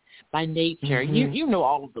by nature. You know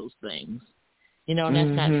all of those things. And that's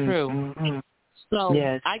not true. So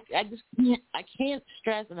yes. I can't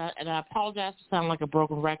stress, and I apologize to sound like a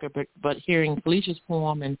broken record, but hearing Felicia's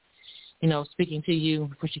poem and speaking to you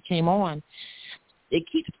before she came on, it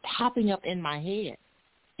keeps popping up in my head.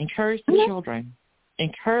 Encourage the children.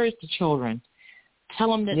 Encourage the children.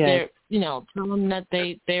 Tell them that tell them that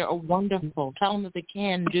they are wonderful. Tell them that they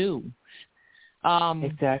can do.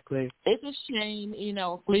 Exactly. It's a shame,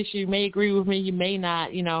 Felicia, you may agree with me, you may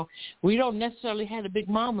not, we don't necessarily have the big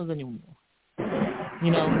mamas anymore.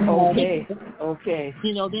 Okay.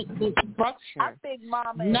 The structure. I think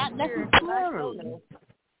Mama not necessarily.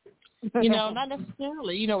 Not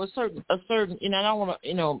necessarily. A certain. I don't want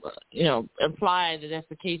to, imply that that's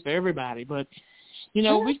the case for everybody, but we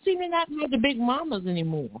seem to not have the big mamas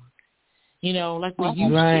anymore. Like we used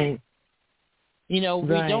to. We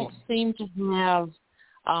don't seem to have,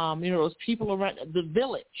 those people around the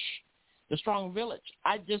village, the strong village.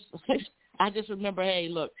 I just remember, hey,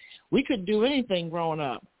 look, we couldn't do anything growing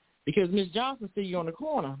up because Miss Johnson see you on the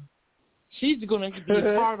corner. She's going to be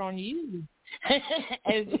hard on you,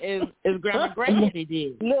 as Grandma Granny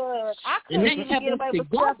did. Look, I couldn't even get away with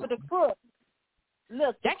stuff for the cook.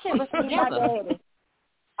 Look, that kept us together. My daddy.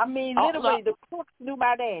 I mean, literally, the cooks knew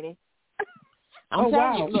my daddy. I'm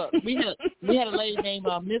telling you, look, we had a lady named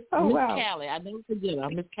Miss Callie. I never forget her.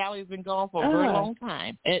 Miss Callie's been gone for a very long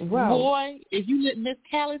time. And boy, if you let Miss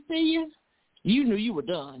Callie see you, you knew you were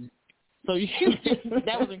done. So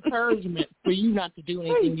that was encouragement for you not to do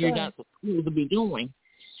anything you're not supposed to be doing.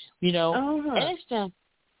 And it's just,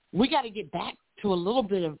 we got to get back to a little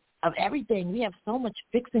bit of everything. We have so much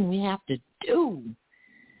fixing we have to do.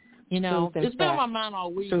 It's been on my mind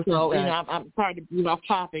all week, so I'm sorry to be off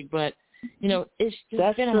topic, but it's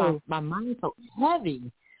just been on my mind so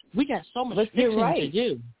heavy. We got so much fixing to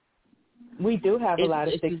do. We do have a lot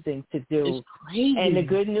of fixing to do. It's crazy. And the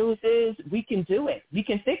good news is we can do it. We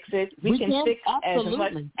can fix it. We can fix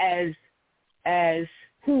absolutely. as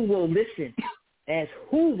who will listen. As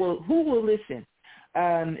who will listen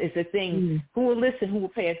is the thing. Who will listen, who will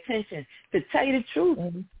pay attention. To tell you the truth,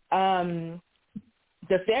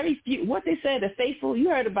 the very few, what they said, the faithful, you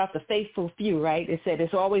heard about the faithful few, right? They said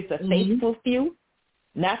it's always the faithful few,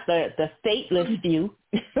 not the faithless few.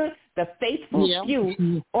 The faithful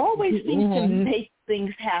few always seem to make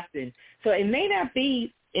things happen. So it may not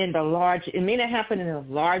be it may not happen in the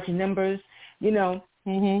large numbers,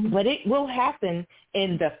 but it will happen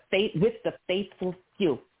with the faithful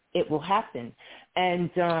few. it will happen. And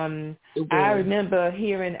I remember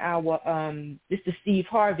hearing our Mr. Steve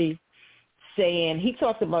Harvey saying, he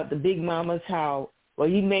talked about the big mamas, how, well,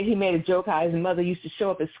 he made a joke how his mother used to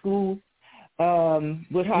show up at school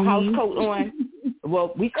with her house coat on.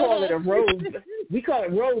 Well, we call it a robe. We call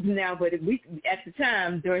it robes now, but at the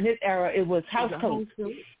time, during his era, it was house coat.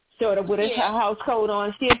 Showed up with her house coat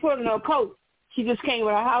on. She didn't put on no coat. She just came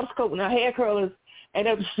with her house coat and her hair curlers, and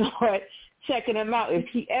they would start checking him out. If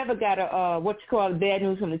he ever got a bad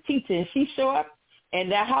news from the teacher, and she show up in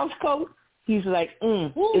that house coat, he's like,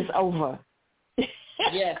 it's over.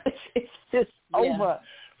 Yeah, it's just over.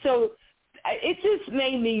 So it just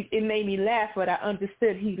made me laugh, but I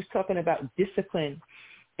understood he was talking about discipline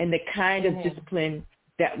and the kind of discipline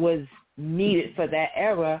that was needed for that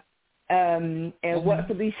era. And what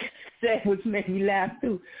police said, which made me laugh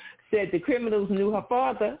too, said the criminals knew her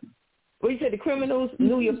father. What you said, the criminals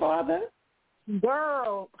knew your father?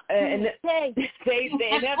 Girl. And they,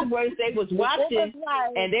 in other words, they was watching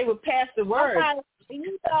and they would pass the word.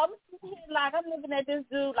 You know, like I'm looking at this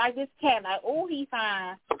dude, like this cat, like, oh, he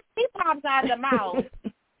fine. He pops out of the mouth.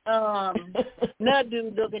 Another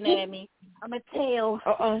dude looking at me. I'm gonna tell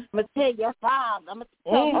your father. I'm gonna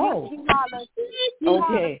tell him. He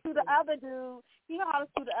hollers to the other dude. He hollers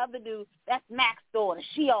to the other dude. That's Mac's daughter.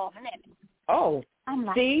 She off limits. Oh, I'm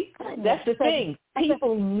like, see, that's the thing.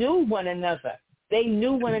 People knew one another. They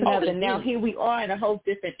knew one another. Now here we are in a whole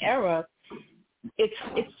different era.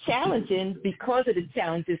 It's challenging because of the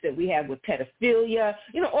challenges that we have with pedophilia,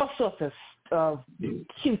 all sorts of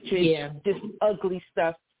putrid, just ugly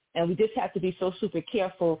stuff. And we just have to be so super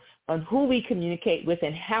careful on who we communicate with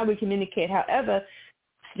and how we communicate. However,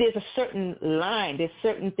 there's a certain line. There's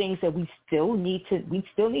certain things that we still need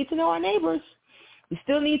to know our neighbors. We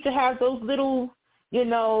still need to have those little,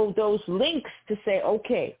 those links to say,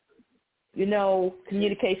 okay,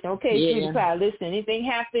 communication. Okay, Sweetie Pie, listen, anything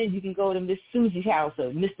happens, you can go to Miss Susie's house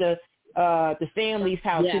or Mr. The family's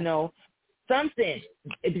house, something,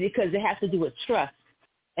 because it has to do with trust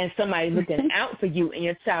and somebody looking out for you and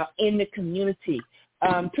your child in the community.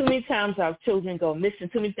 Too many times our children go missing.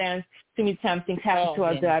 Too many times things happen to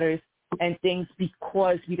our daughters and things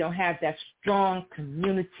because we don't have that strong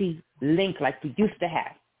community link like we used to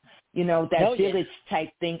have. That village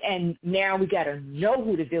type thing. And now we got to know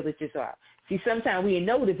who the villages are. See, sometimes we didn't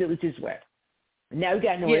know who the villages were. Now we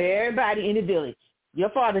got to know everybody in the village. Your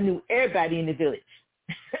father knew everybody in the village.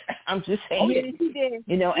 I'm just saying. He did.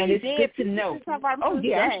 And it's good to know. I'm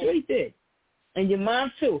sure he did. And your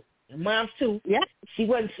mom, too. Yeah. She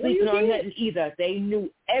wasn't sleeping on nothing either. They knew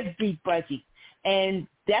everybody. And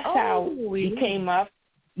that's how we came up.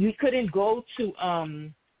 You couldn't go to,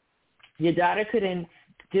 your daughter couldn't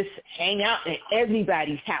just hang out at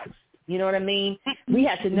everybody's house. You know what I mean? We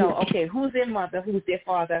had to know, okay, who's their mother, who's their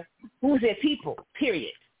father, who's their people,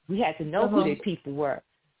 period. We had to know who their people were.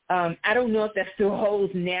 I don't know if that still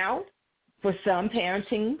holds now for some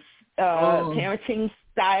parenting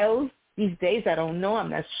styles these days. I don't know. I'm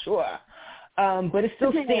not sure. But it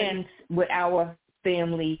still stands with our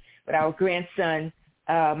family, with our grandson,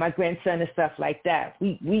 my grandson and stuff like that.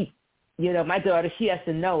 We my daughter, she has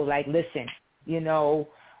to know, like, listen,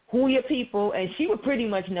 who your people, and she would pretty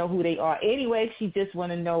much know who they are anyway. She would just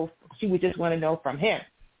want to know from him.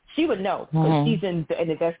 She would know because she's an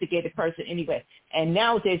investigative person anyway. And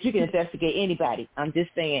nowadays you can investigate anybody. I'm just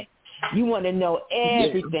saying, you want to know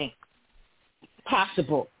everything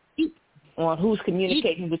possible on who's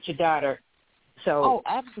communicating with your daughter. So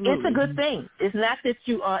absolutely, it's a good thing. It's not that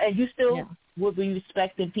you are, and you still will be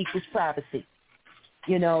respecting people's privacy.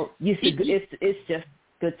 It's just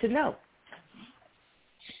good to know.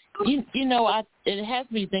 It has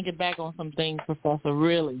me thinking back on some things, Professor,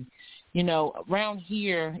 really. Around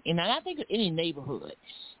here, and I think of any neighborhood,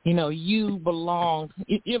 you belong.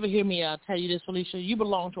 You ever hear me tell you this, Felicia? You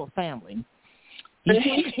belong to a family. You know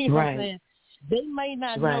what I'm saying? They may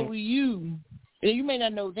not know you. You may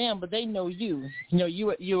not know them, but they know you.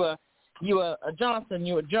 You're a Johnson,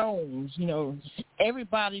 you're a Jones.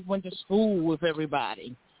 Everybody went to school with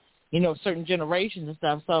everybody. Certain generations and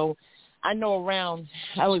stuff. So I know around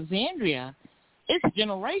Alexandria, it's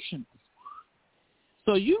generations.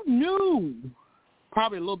 So you knew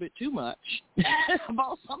probably a little bit too much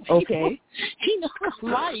about some people.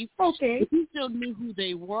 Life. Okay. But you still knew who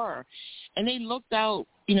they were. And they looked out,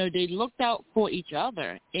 for each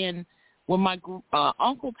other. And when my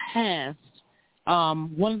uncle passed,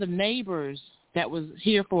 one of the neighbors that was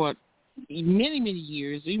here for many, many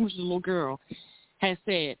years, even was a little girl, had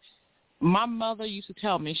said, my mother used to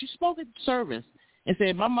tell me, she spoke at service, and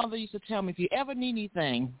said, my mother used to tell me, if you ever need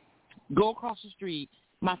anything, go across the street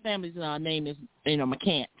My family's name is,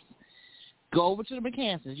 McCants. Go over to the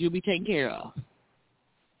McCants. You'll be taken care of.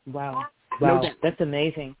 Wow. No, that's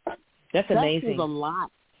amazing. That's amazing. That says a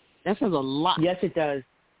lot. That says a lot. Yes, it does.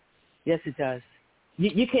 Yes, it does.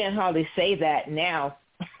 You can't hardly say that now.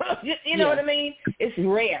 you know what I mean? It's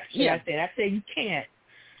rare. Should I say? I say you can't.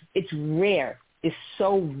 It's rare. It's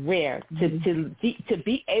so rare to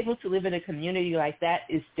be able to live in a community like that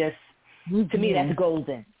is just to me that's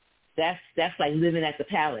golden. That's like living at the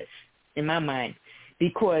palace in my mind,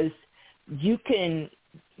 because you and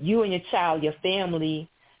your child, your family,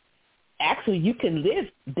 actually you can live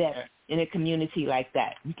better in a community like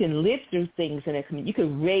that. You can live through things in a community. You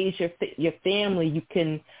can raise your family. You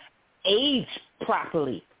can age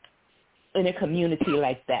properly in a community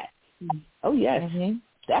like that. Oh yes,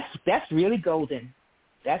 that's really golden.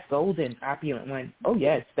 That's golden, opulent one. Oh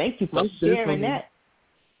yes, thank you for sharing that.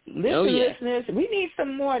 Listen, listeners, we need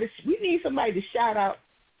some more. We need somebody to shout out,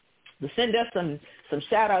 to send us some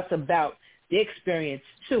shout outs about their experience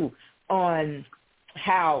too on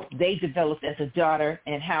how they developed as a daughter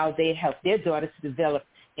and how they helped their daughter to develop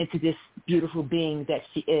into this beautiful being that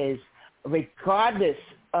she is. Regardless,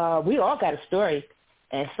 we all got a story,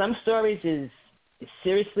 and some stories is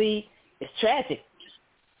seriously, it's tragic.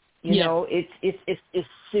 You know, it's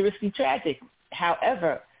seriously tragic.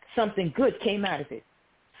 However, something good came out of it.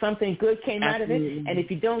 Something good came out of it, and if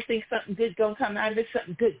you don't think something good gonna come out of it,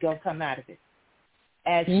 something good gonna come out of it.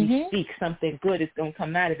 As we speak, something good is gonna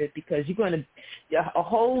come out of it, because a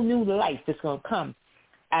whole new life is gonna come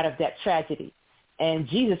out of that tragedy. And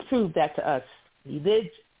Jesus proved that to us. He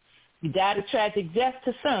died a tragic death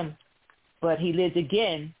to some, but he lived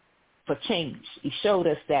again for change. He showed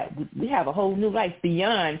us that we have a whole new life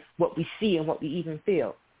beyond what we see and what we even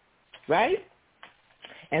feel, right?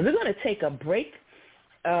 And we're going to take a break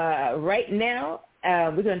right now.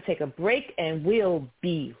 We're going to take a break, and we'll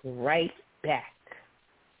be right back.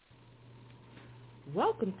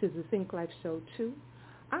 Welcome to the Think Life Show 2.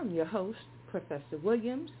 I'm your host, Professor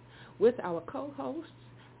Williams, with our co-hosts,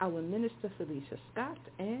 our Minister Felicia Scott,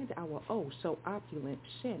 and our oh-so-opulent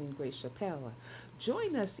Shannon Grace Chappelle.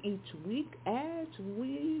 Join us each week as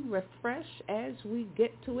we refresh, as we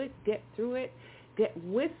get to it, get through it, get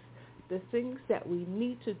with the things that we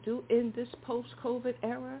need to do in this post-COVID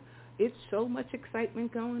era. It's so much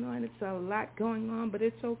excitement going on. It's a lot going on, but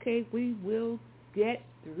it's okay. We will get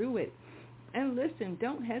through it. And listen,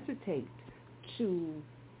 don't hesitate to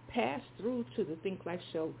pass through to the Think Life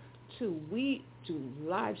Show 2. We do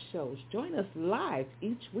live shows. Join us live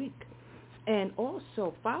each week. And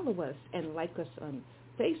also follow us and like us on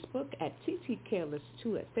Facebook at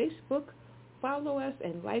TTKLS2 at Facebook. Follow us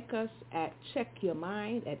and like us at Check Your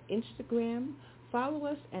Mind at Instagram. Follow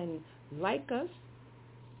us and like us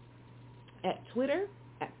at Twitter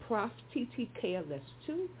at Prof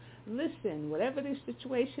TTKLS2. Listen, whatever the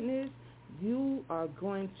situation is, you are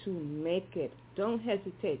going to make it. Don't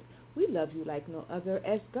hesitate. We love you like no other,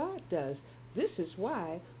 as God does. This is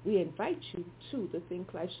why we invite you to the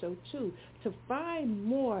Think Life Show 2, to find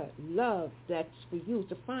more love that's for you,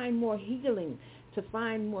 to find more healing, to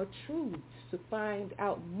find more truths, to find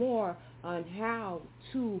out more on how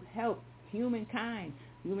to help humankind.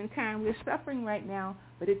 Humankind, we're suffering right now,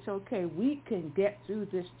 but it's okay. We can get through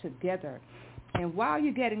this together. And while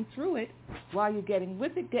you're getting through it, while you're getting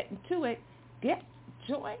with it, getting to it,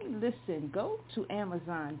 go to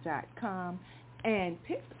Amazon.com and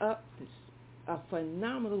pick up a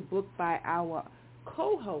phenomenal book by our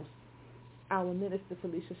co-host, our Minister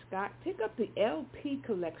Felicia Scott. Pick up the LP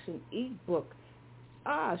Collection e-book.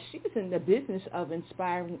 She's in the business of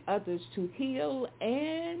inspiring others to heal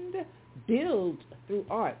and build through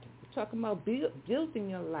art. We're talking about building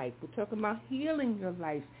your life. We're talking about healing your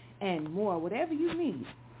life and more. Whatever you need,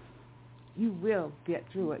 you will get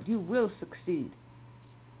through it. You will succeed.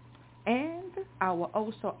 And our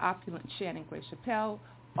also-opulent Shannon Grace Chappelle,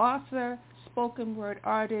 author, spoken word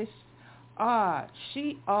artist.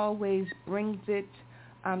 She always brings it.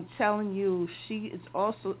 I'm telling you, she is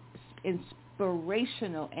also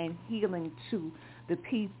inspirational and healing to the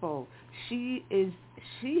people. She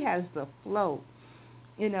has the flow.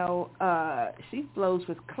 She flows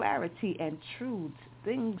with clarity and truths,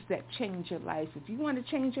 things that change your life. If you want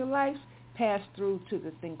to change your life, pass through to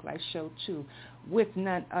the Think Life Show 2 with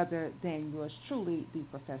none other than yours truly, the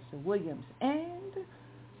Professor Williams. And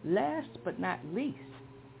last but not least,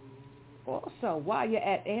 also, while you're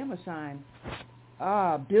at Amazon,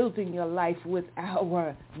 building your life with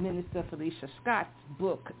our Minister Felicia Scott's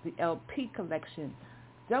book, the LP Collection,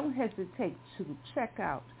 don't hesitate to check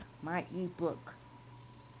out my ebook,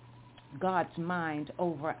 God's Mind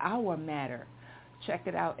Over Our Matter. Check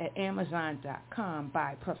it out at Amazon.com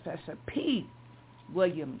by Professor P.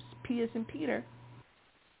 Williams. P as in Peter.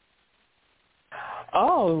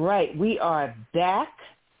 All right, we are back.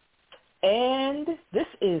 And this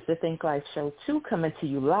is the Think Life Show 2 coming to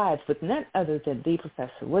you live with none other than the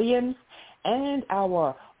Professor Williams and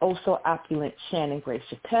our also opulent Shannon Grace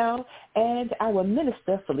Chappelle and our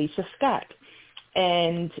minister Felicia Scott.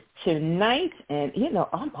 And tonight, and you know,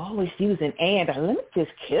 I'm always using and. Let me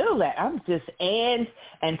just kill that. I'm just and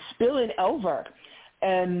spilling over.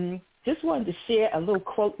 Just wanted to share a little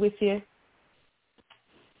quote with you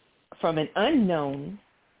from an unknown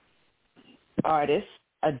artist.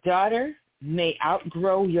 A daughter may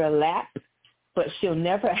outgrow your lap, but she'll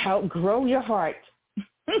never outgrow your heart.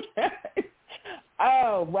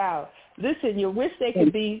 Oh, wow. Listen, you wish they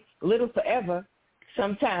could be little forever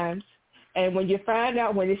sometimes. And when you find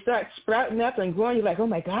out, when they start sprouting up and growing, you're like, oh,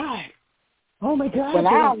 my God. Oh, my God. Well,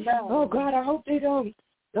 I don't know. Oh, God, I hope they don't.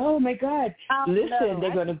 Oh, my God. Listen,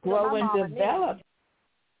 they're going to grow and develop.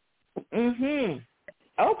 Mm-hmm.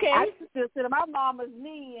 Okay. I used to sit on my mama's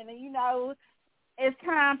knee, and, you know, as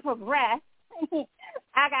time progressed,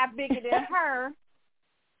 I got bigger than her.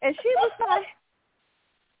 And she was like,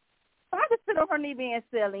 I just sit on her knee being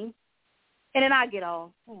silly, and then I get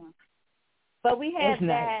off. But we had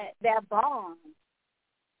that bond.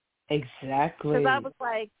 Exactly. Because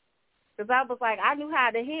I was like, I knew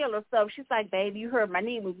how to heal her stuff. She's like, baby, you hurt my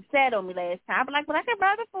knee when you sat on me last time. I'm like, well, I can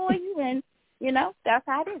rub it for you, and, you know, that's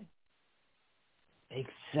how I did it.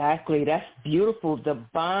 Exactly. That's beautiful. The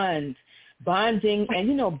bonding, and,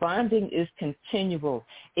 you know, bonding is continual.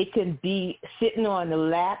 It can be sitting on the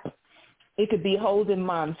lap. It could be holding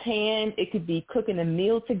mom's hand. It could be cooking a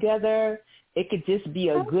meal together. It could just be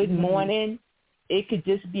a good morning. It could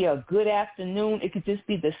just be a good afternoon. It could just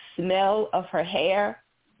be the smell of her hair.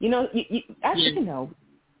 You know, you know,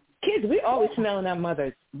 kids, we always smelling our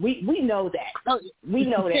mothers. We know that. We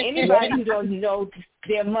know that. Anybody who don't know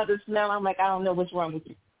their mother's smell, I'm like, I don't know what's wrong with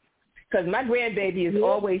you. Because my grandbaby is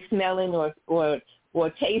always smelling or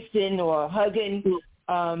tasting or hugging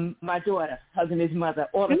my daughter, hugging his mother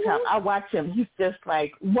all the time. I watch him. He's just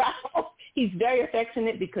like, wow. He's very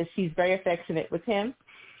affectionate because she's very affectionate with him.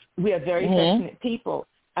 We are very affectionate people.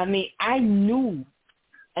 I mean, I knew,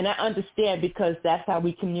 and I understand because that's how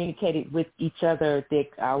we communicated with each other.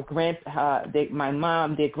 My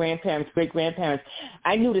mom, their grandparents, great-grandparents.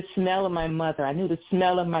 I knew the smell of my mother. I knew the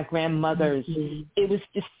smell of my grandmother's. It was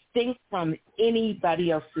distinct from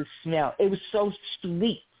anybody else's smell. It was so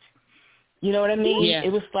sweet. You know what I mean? Yeah.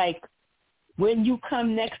 It was like when you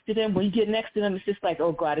come next to them, when you get next to them, it's just like,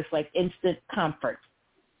 oh, God, it's like instant comfort.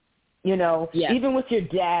 You know, even with your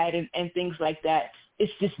dad and things like that,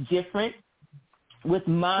 it's just different. With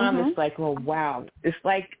mom, it's like, oh, wow. It's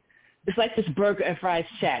like this burger and fries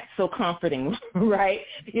chat, so comforting, right?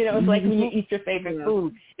 You know, it's like when you eat your favorite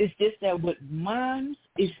food. It's just that with moms,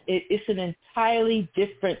 it's an entirely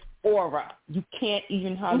different aura. You can't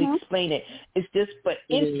even hardly explain it. It's just, but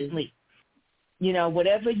instantly. You know,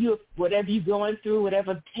 whatever you're going through,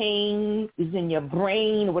 whatever pain is in your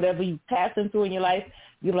brain, whatever you're passing through in your life,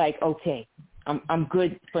 you're like, okay, I'm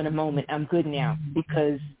good for the moment. I'm good now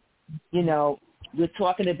because, you know, we're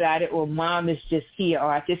talking about it, or mom is just here,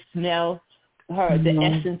 or I just smell her, the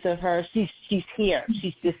essence of her. She's here.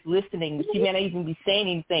 She's just listening. She may not even be saying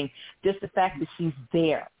anything. Just the fact that she's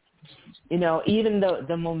there. You know, even the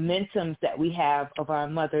momentums that we have of our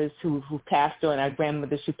mothers who passed on, our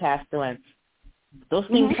grandmothers who passed on, those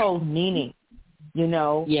things hold meaning, you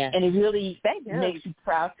know, and it really makes you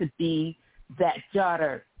proud to be that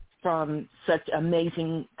daughter coming from such an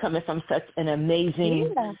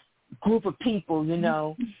amazing group of people, you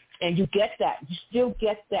know, and you still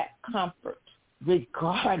get that comfort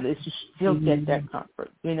regardless. You still get that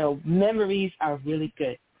comfort. You know, memories are really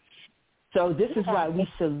good. So this is why we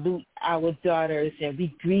salute our daughters and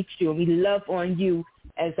we greet you and we love on you,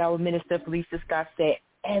 as our minister Felicia Scott said,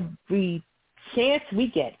 every chance we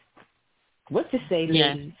get. What to say,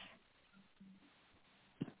 ladies?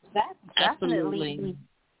 That's definitely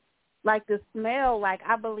like the smell. Like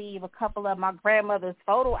I believe a couple of my grandmother's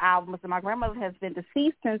photo albums, and my grandmother has been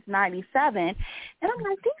deceased since '97, and I'm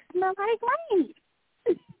like, these smell like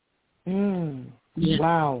rain.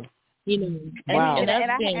 Wow. You know, wow. And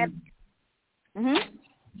I had.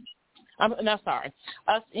 I'm not sorry.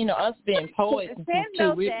 Us being poets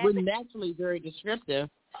too. We're naturally very descriptive.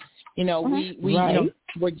 You know, we you know,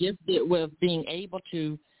 we're gifted with being able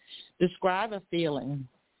to describe a feeling,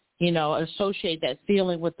 you know, associate that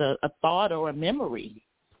feeling with a thought or a memory,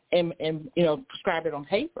 and you know, describe it on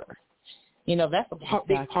paper. You know, that's a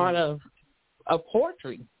big part of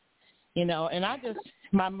poetry. You know, and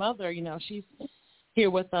my mother, you know, she's here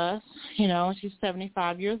with us. She's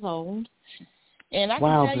 75 years old. And I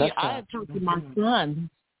can tell you, I had talked to my son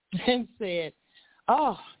and said,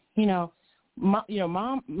 "Oh,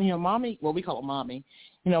 mommy, well, we call it mommy.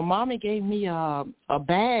 Mommy gave me a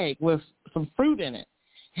bag with some fruit in it,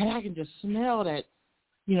 and I can just smell that,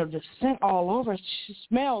 the scent all over. She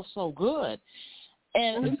smells so good."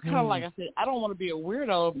 And it's kind of like I said, I don't want to be a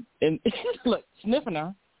weirdo and look sniffing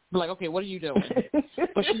her. Be like, okay, what are you doing?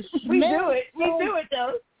 But we do it. We do it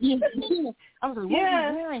though. I was like, what are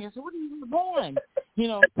you wearing? I said, what are you wearing?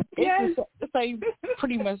 It's the same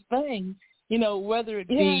pretty much thing. Whether it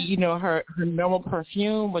be, her normal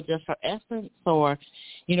perfume or just her essence or,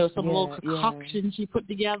 some little concoction she put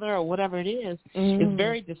together or whatever it is, it's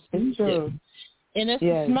very distinctive. And it's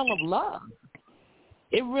the smell of love.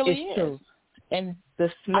 It really is. True. And the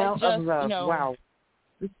smell of love. Wow.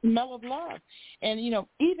 The smell of love. And, even,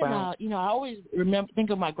 I always think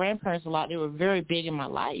of my grandparents a lot. They were very big in my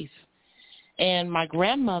life. And my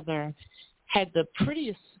grandmother had the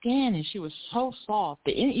prettiest skin, and she was so soft.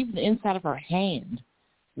 Even the inside of her hand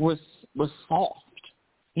was soft,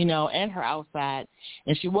 and her outside.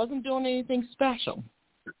 And she wasn't doing anything special.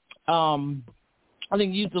 I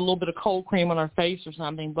think used a little bit of cold cream on her face or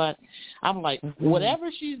something. But I'm like, whatever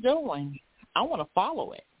she's doing, I want to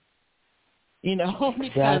follow it. Because,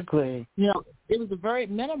 exactly. It was very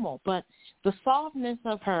minimal, but the softness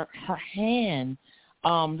of her hand,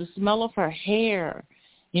 the smell of her hair,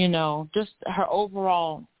 just her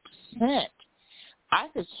overall scent, I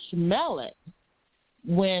could smell it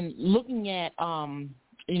when looking at, I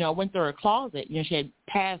went through her closet. She had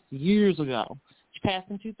passed years ago. She passed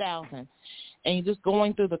in 2000. And just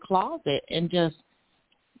going through the closet and it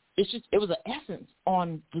was an essence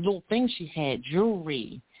on the little things she had,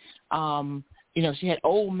 jewelry, she had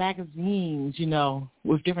old magazines,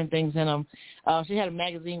 with different things in them. She had a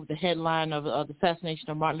magazine with the headline of the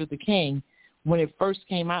assassination of Martin Luther King when it first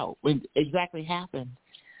came out, when it exactly happened.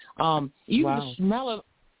 Even the smell of,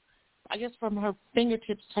 I guess, from her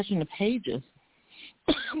fingertips touching the pages,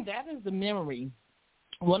 that is the memory,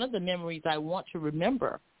 one of the memories I want to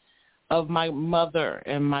remember of my mother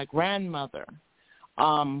and my grandmother,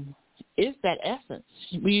 is that essence.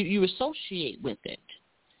 You associate with it,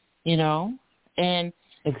 and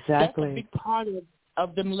exactly. that's a big part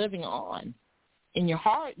of them living on in your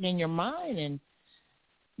heart and in your mind. And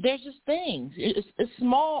there's just things. It's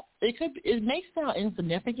small. It may sound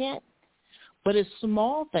insignificant, but it's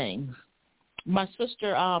small things. My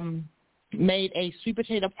sister made a sweet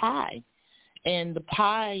potato pie. And the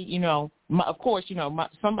pie, of course,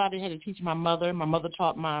 somebody had to teach my mother. My mother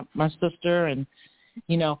taught my sister, and,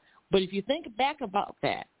 but if you think back about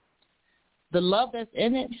that, the love that's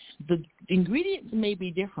in it, the ingredients may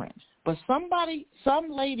be different, but some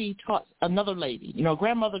lady taught another lady,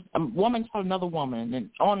 grandmother, a woman taught another woman, and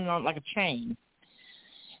on like a chain.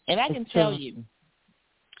 And I can tell you,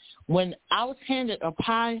 when I was handed a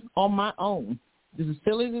pie on my own, as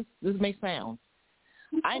silly as this may sound,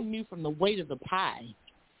 I knew from the weight of the pie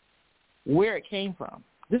where it came from.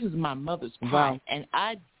 This is my mother's pie, and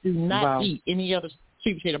I do not eat any other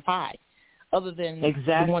sweet potato pie other than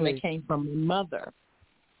the one that came from my mother.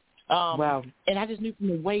 And I just knew from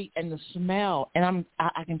the weight and the smell, and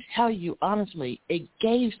I can tell you honestly, it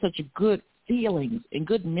gave such a good feeling and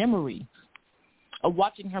good memory of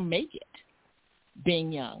watching her make it,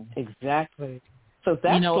 being young. Exactly. So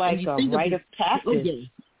that's like a rite of passage.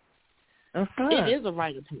 It is a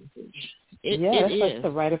rite of passage. It that's is. like the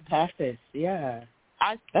rite of passage. Yeah.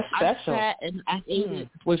 That's special. I sat and I ate it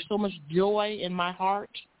with so much joy in my heart.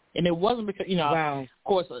 And it wasn't because, of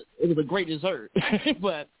course, it was a great dessert,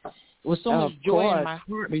 but it was so much joy in my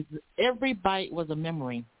heart because every bite was a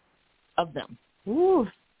memory of them. Ooh,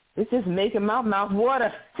 it's just making my mouth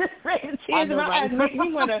water. Just making tears in my eyes. Make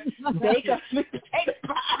me want to bake a sweet potato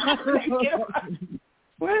pie.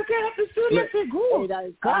 Where's that up the studio? I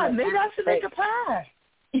said, God, maybe I should make a pie.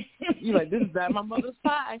 You're like, this is not my mother's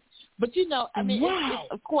pie. But, it's,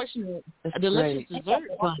 of course, a delicious dessert,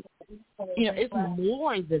 but, it's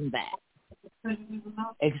more than that.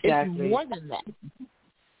 Exactly. It's more than that.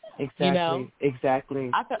 Exactly.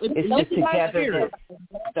 Exactly. It's just togetherness,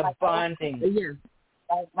 the bonding. Yeah.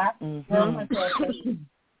 Like my girlfriend said,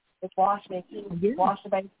 it's wash the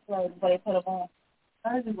baby clothes before they put them on.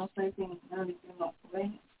 I was just going to say things early to get them out the way.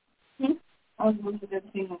 I was going to do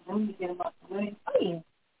everything in the room to get them out the way. Oh, yeah.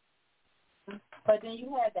 But then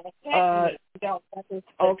you had that cat.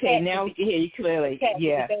 Okay, now we can hear you clearly.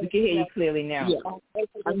 Yeah, we can hear you clearly now.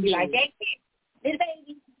 Yeah. Be like, hey, this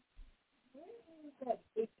baby.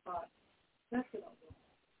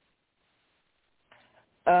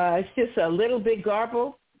 It's just a little bit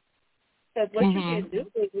garbled. Because what you can do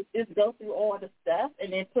is just go through all the stuff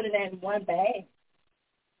and then put it in one bag.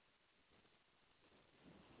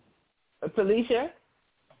 Felicia?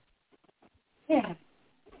 Yeah.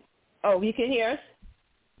 Oh, you can hear us?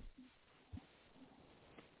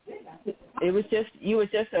 It was just, you were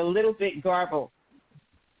just a little bit garbled.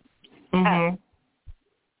 Mm-hmm.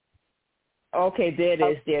 Okay, there it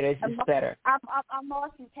is. It's better. I'm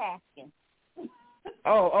multitasking.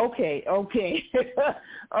 Oh, okay. Okay.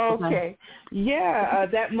 Yeah,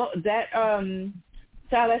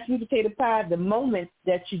 salad, sweet potato pie, the moment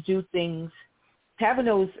that you do things, having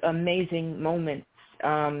those amazing moments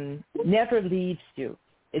never leaves you.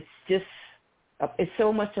 It's just, it's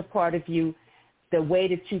so much a part of you, the way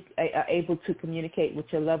that you are able to communicate with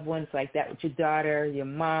your loved ones like that, with your daughter, your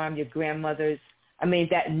mom, your grandmothers. I mean,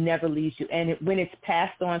 that never leaves you. And when it's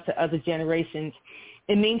passed on to other generations,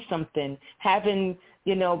 it means something. Having,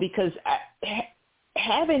 because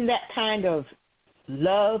having that kind of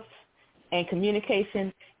love and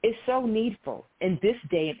communication is so needful in this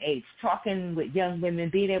day and age. Talking with young women,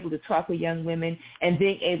 being able to talk with young women, and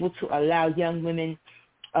being able to allow young women,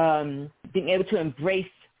 being able to embrace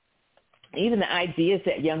even the ideas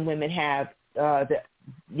that young women have, that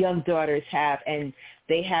young daughters have, and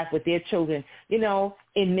they have with their children,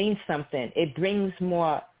 it means something. It brings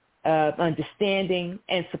more understanding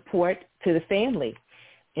and support to the family.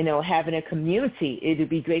 Having a community, it would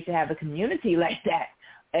be great to have a community like that,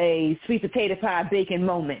 a sweet potato pie baking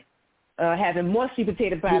moment, having more sweet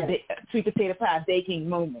potato pie baking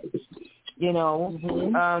moments,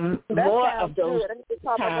 more of those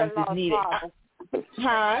times is needed.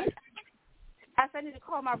 Huh? I said I need to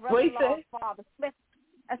call my brother-in-law's father.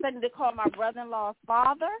 I said I need to call my brother-in-law's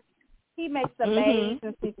father. He makes amazing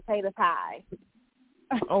sweet potato pie.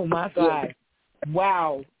 Oh my God!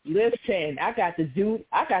 Wow! Listen, I got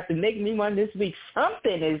to make me one this week.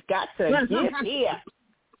 Something has got to give here.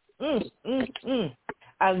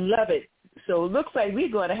 I love it. So it looks like we're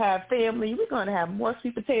going to have family. We're going to have more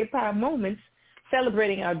sweet potato pie moments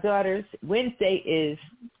celebrating our daughters. Wednesday is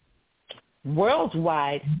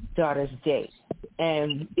Worldwide Daughters Day.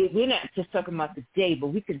 And we're not just talking about the day, but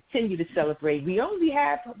we continue to celebrate. We only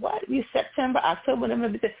have, we're September, October,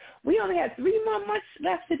 November. We only have 3 more months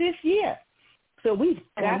left of this year. So we've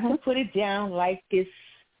got to put it down like it's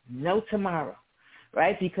no tomorrow,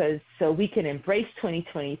 right? Because so we can embrace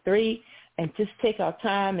 2023 and just take our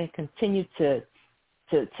time and continue to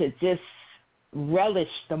just relish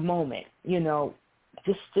the moment,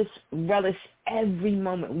 just relish every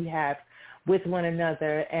moment we have with one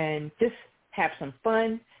another and just have some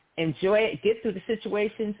fun, enjoy it, get through the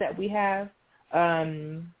situations that we have.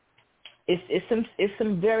 It's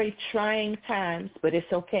some very trying times, but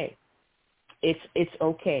it's okay. It's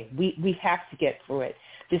okay. We have to get through it.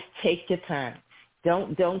 Just take your time.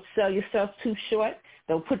 Don't sell yourself too short.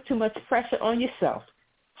 Don't put too much pressure on yourself.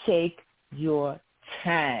 Take your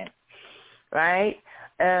time, right?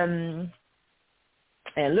 And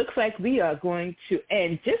it looks like we are going to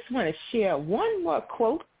end. Just want to share one more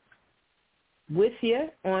quote with you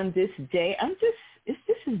on this day. This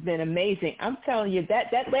has been amazing. I'm telling you,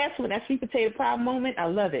 that last one, that sweet potato pie moment, I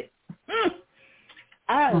love it.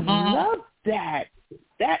 I love that.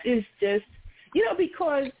 That is just,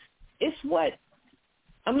 because it's what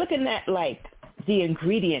I'm looking at, like the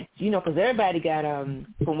ingredients, because everybody got,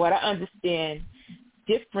 from what I understand,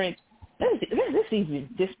 different. Let's even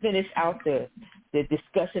just finish out the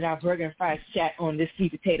discussion, our Burger and Fries chat on this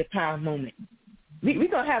sweet potato pie moment. We're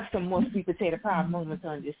going to have some more sweet potato pie moments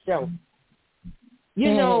on this show.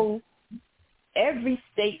 Every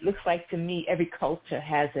state looks like, to me, every culture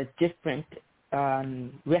has a different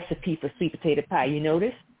recipe for sweet potato pie. You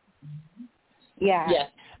notice? Yeah. Yes.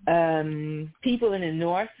 People in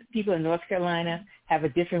North Carolina have a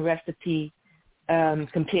different recipe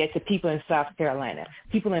compared to people in South Carolina.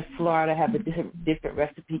 People in Florida have a different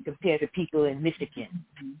recipe compared to people in Michigan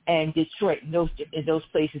and Detroit, in those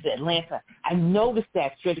places, Atlanta. I noticed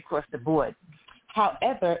that straight across the board.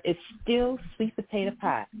 However, it's still sweet potato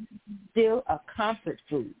pie, still a comfort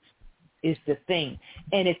food is the thing,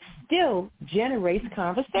 and it still generates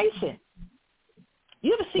conversation.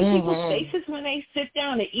 You ever see people's faces when they sit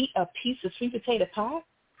down to eat a piece of sweet potato pie?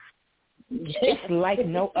 It's like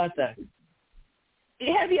no other.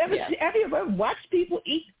 Have you ever watched people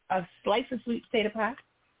eat a slice of sweet potato pie?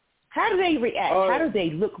 How do they react? How do they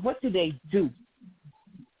look? What do they do?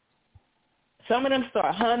 Some of them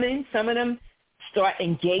start humming. Some of them start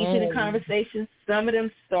engaging in conversations. Some of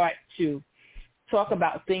them start to talk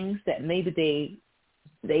about things that maybe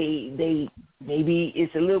they maybe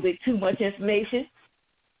it's a little bit too much information,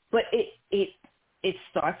 but it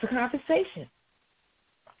starts a conversation.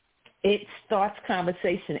 It starts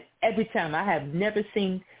conversation every time. I have never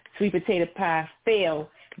seen sweet potato pie fail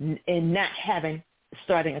in not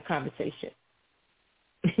starting a conversation.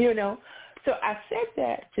 You know? So I said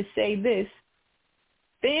that to say this.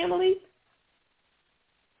 Family,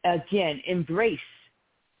 again, embrace.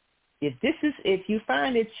 If you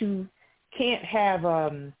find that you can't have,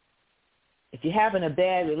 if you're having a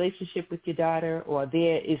bad relationship with your daughter, or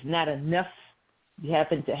there is not enough, you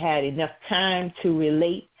happen to have enough time to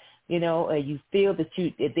relate, you know, or you feel that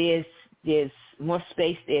there's more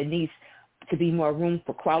space, there needs to be more room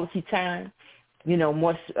for quality time, you know,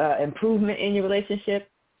 more improvement in your relationship,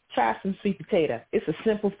 try some sweet potato. It's a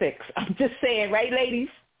simple fix. I'm just saying, right, ladies?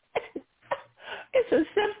 It's a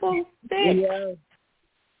simple fix. Yeah.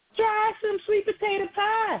 Try some sweet potato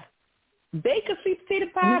pie. Bake a sweet potato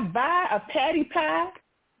pie. Buy a patty pie.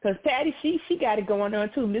 Because Patty, she got it going on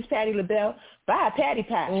too. Miss Patty LaBelle, buy a patty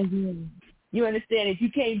pie. Mm-hmm. You understand? If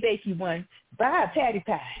you can't bake you one, buy a patty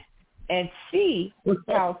pie. And see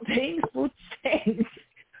how things will change.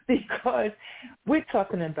 Because we're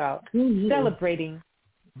talking about celebrating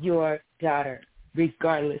your daughter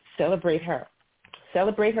regardless. Celebrate her.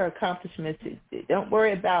 Celebrate her accomplishments. Don't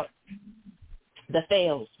worry about the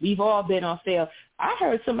fails. We've all been on fail. I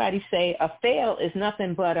heard somebody say a fail is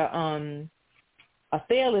nothing but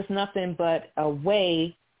a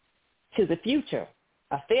way to the future.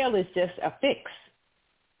 A fail is just a fix.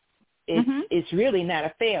 It's really not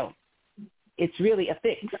a fail. It's really a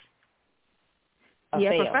fix.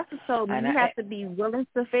 Professor told me you have to be willing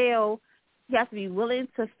to fail. You have to be willing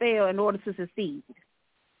to fail in order to succeed.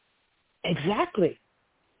 Exactly.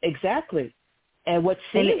 And what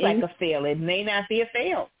seems like a fail, it may not be a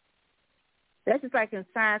fail. That's just like in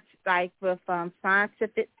science, like with science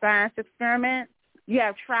experiments. You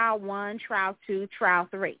have trial 1, trial 2, trial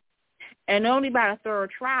 3. And only by the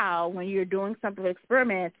third trial, when you're doing something with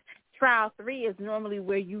experiments, trial 3 is normally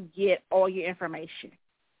where you get all your information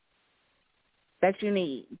that you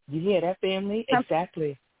need. You hear that, family?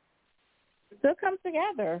 Exactly. So it comes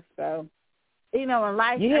together. So, you know, in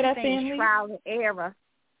life, you hear that, family? Trial and error.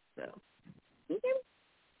 So,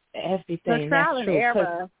 everything. So trial and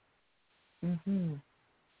error.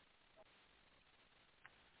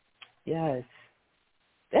 Yes,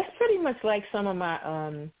 that's pretty much like some of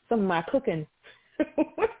my cooking.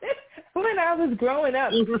 When I was growing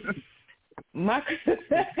up,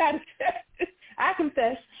 I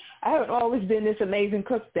confess, I haven't always been this amazing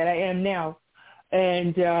cook that I am now,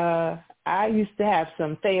 and I used to have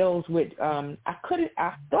some fails with. I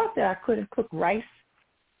thought that I couldn't cook rice.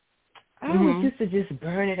 I always used to just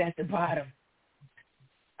burn it at the bottom.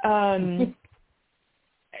 And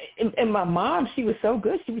my mom, she was so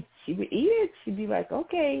good. She would eat it. She'd be like,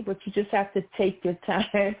 okay, but you just have to take your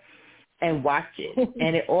time and watch it.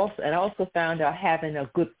 And I also found out having a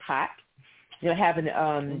good pot, you know, having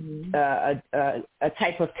a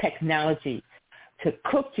type of technology to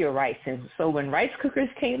cook your rice. And so when rice cookers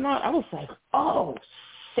came out, I was like, oh,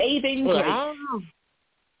 saving grace. Wow.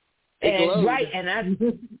 And right, and I.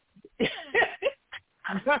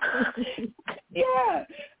 Yeah,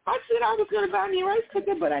 I said I was going to buy me a rice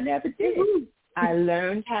cooker, but I never did. I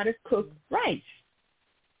learned how to cook rice.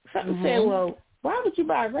 Something said, well, why would you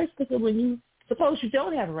buy a rice cooker when you suppose you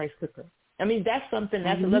don't have a rice cooker? I mean, that's something,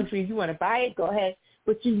 that's a luxury. If you want to buy it, go ahead,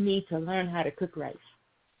 but you need to learn how to cook rice.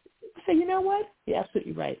 I said, you know what? You're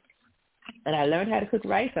absolutely right. And I learned how to cook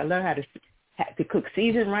rice. I learned how to cook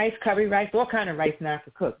seasoned rice, curry rice, all kind of rice now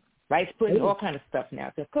to cook. Rice pudding, all kind of stuff now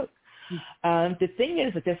to cook. The thing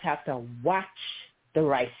is, I just have to watch the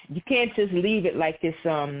rice. You can't just leave it like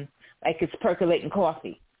it's percolating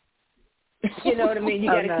coffee. You know what I mean? You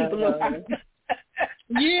got to keep a little.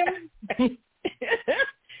 Yeah.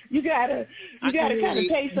 You gotta kind of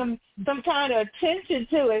pay some kind of attention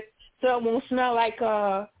to it so it won't smell like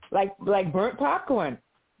burnt popcorn.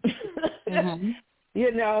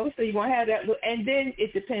 You know, so you won't have that. And then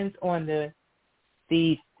it depends on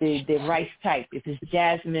the rice type. If it's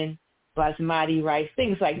jasmine, basmati rice,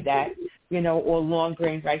 things like that, you know, or long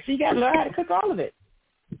grain rice. So you got to learn how to cook all of it.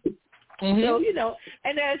 So, you know,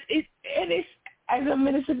 and it's as a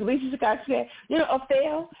Minister Alicia Scott said, you know, a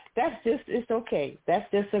fail, it's okay. That's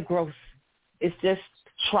just a growth. It's just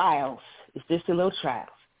trials. It's just a little trials.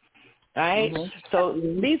 All right? So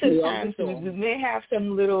these are times when we may have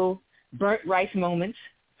some little burnt rice moments.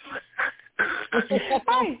 I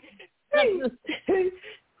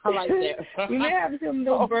like that. We may have some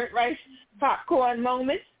little burnt rice popcorn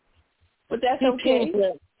moments, but that's okay.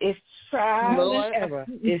 It's trial and error.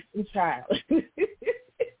 It's trial.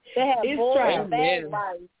 They have boiled and bag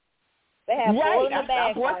rice. They have boiled and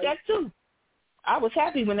bag rice. I watched that too. I was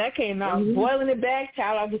happy when that came out. Mm-hmm. Boil in the bag,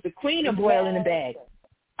 child. I was the queen of boil in the bag.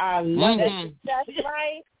 I love it. That's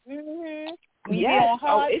right. Mhm. When you Yes. get on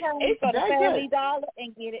hard times, It's go to very Family good. Dollar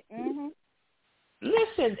and get it. Mhm.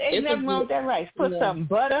 Listen, ain't It's a nothing wrong with that rice. Put yeah. some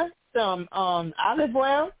butter, some olive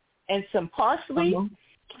oil, and some parsley,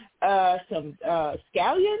 some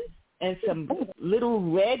scallions, and some little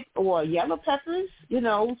red or yellow peppers.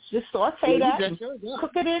 Just saute that and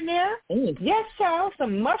cook it in there. Mm. Yes, child.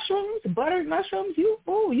 Some mushrooms, buttered mushrooms.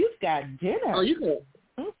 You've got dinner. Oh, you could.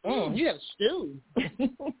 You have stew.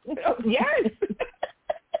 Yes.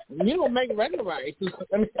 You don't make regular rice.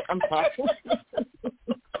 I'm sorry.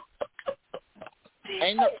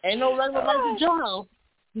 Ain't no regular rice in your house.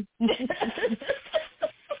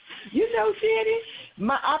 Shannon,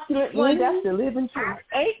 my opulent one, that's the living truth.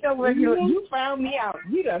 Ain't no regular. You found me out.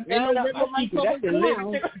 You done found out my secret. That's the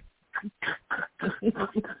living truth.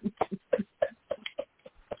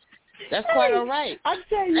 That's quite all right. I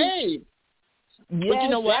tell you. Hey. Yes, but you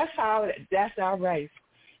know what? That's our rice.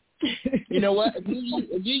 You know what?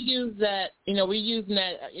 If you use that, we use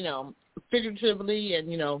that, figuratively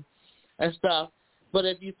and, and stuff. But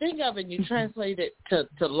if you think of it and you translate it to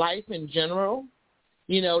life in general,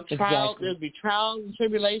 trials, exactly. There'll be trials and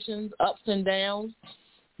tribulations, ups and downs.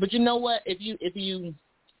 But you know what? If you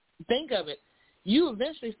think of it, you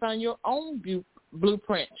eventually find your own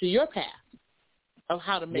blueprint to your path of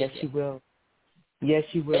how to make it. Yes, you will. Yes,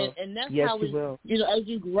 you will. And that's yes, how we, you will. As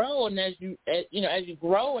you grow and as you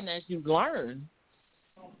grow and as you learn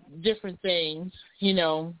different things,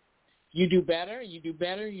 you do better, you do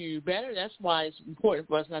better, you do better. That's why it's important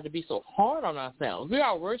for us not to be so hard on ourselves. We're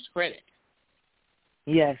our worst critic.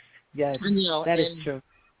 Yes. And, that is true.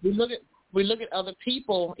 We look at other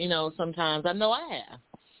people, sometimes. I know I have.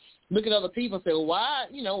 Look at other people and say, well,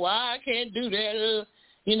 why I can't do that,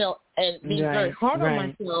 and being very hard on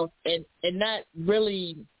myself and not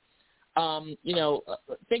really,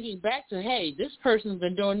 thinking back to, hey, this person's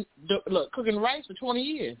been cooking rice for 20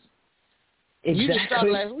 years. Exactly. You just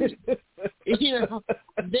started last week.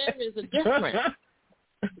 There is a difference.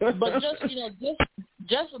 But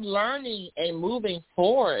just learning and moving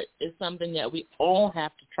forward is something that we all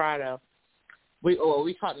have to try to, we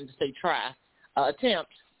taught them to say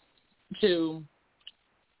attempt to,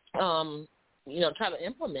 try to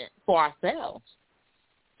implement for ourselves.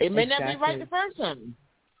 It may not be right the first time.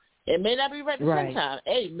 It may not be right the second time.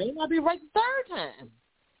 It may not be right the third time.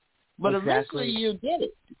 But eventually you'll get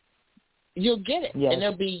it. You'll get it, and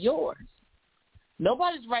it'll be yours.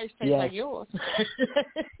 Nobody's rice tastes like yours.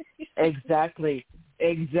 Exactly.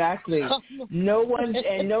 No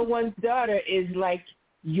one's daughter is like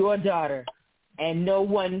your daughter, and no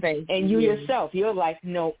one, and you yourself, you're like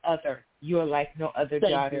no other. You're like no other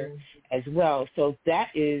daughter as well. So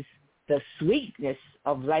that is the sweetness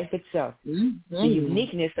of life itself, the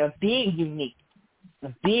uniqueness of being unique,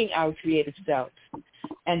 of being our creative selves,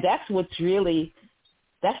 and that's what's really.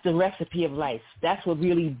 That's the recipe of life. That's what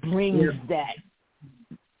really brings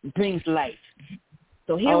brings life.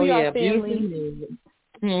 So here we are, family,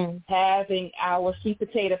 having our sweet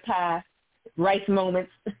potato pie rice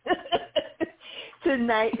moments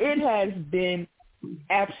tonight. It has been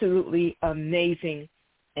absolutely amazing,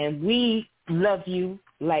 and we love you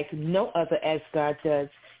like no other as God does,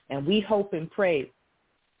 and we hope and pray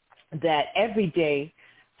that every day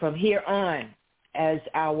from here on, as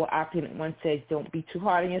our opulent one says, don't be too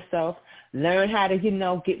hard on yourself. Learn how to,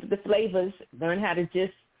 get the flavors. Learn how to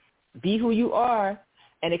just be who you are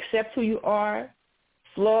and accept who you are.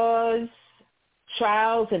 Flaws,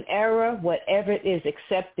 trials and error, whatever it is,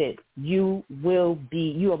 accept it. You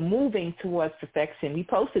are moving towards perfection. We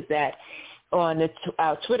posted that on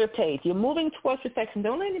our Twitter page. You're moving towards perfection.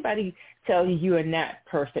 Don't let anybody tell you you are not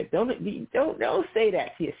perfect. Don't say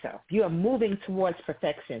that to yourself. You are moving towards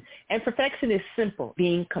perfection. And perfection is simple,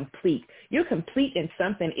 being complete. You're complete in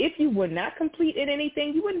something. If you were not complete in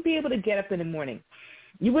anything, you wouldn't be able to get up in the morning.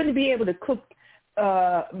 You wouldn't be able to cook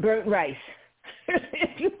burnt rice.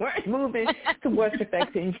 If you weren't moving towards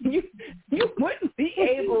perfection, you wouldn't be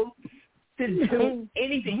able to do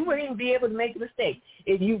anything. You wouldn't even be able to make a mistake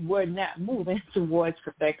if you were not moving towards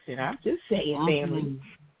perfection. I'm just saying, family.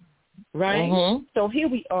 Right? So here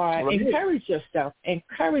we are. Right. Encourage yourself.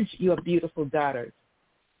 Encourage your beautiful daughters.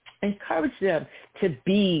 Encourage them to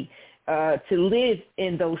be, to live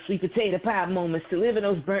in those sweet potato pie moments, to live in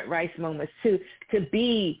those burnt rice moments, to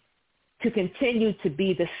continue to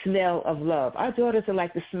be the smell of love. Our daughters are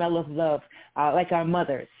like the smell of love, like our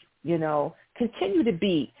mothers, Continue to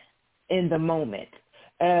be in the moment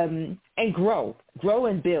and grow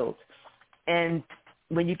and build. And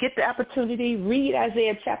when you get the opportunity, read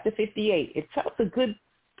Isaiah chapter 58. It tells a good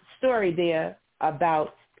story there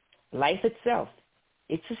about life itself.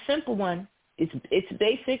 It's a simple one. It's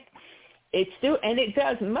basic. It's still, and it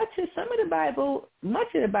does much of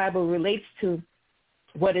the Bible relates to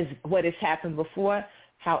what has happened before.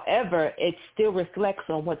 However, it still reflects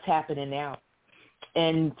on what's happening now.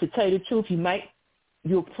 And to tell you the truth,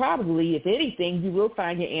 you'll probably, if anything, you will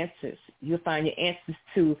find your answers. You'll find your answers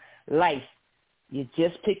to life. You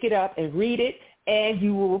just pick it up and read it, and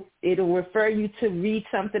it'll refer you to read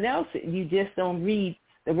something else. You just don't read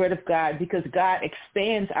the Word of God, because God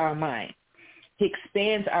expands our mind. He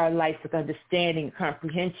expands our life with understanding and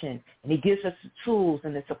comprehension, and he gives us the tools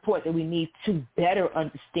and the support that we need to better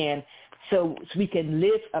understand so we can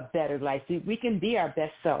live a better life. We can be our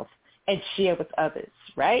best self and share with others,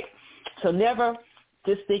 right? So never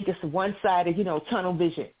just think it's one-sided, tunnel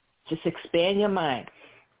vision. Just expand your mind,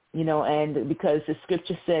 and because the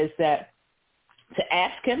scripture says that to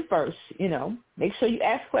ask him first, make sure you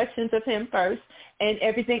ask questions of him first, and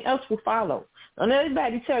everything else will follow. Don't let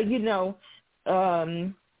anybody tell you,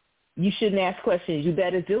 you shouldn't ask questions. You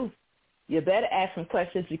better do. You better ask some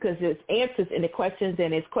questions, because there's answers in the questions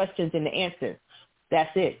and there's questions in the answer.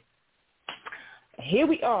 That's it. Here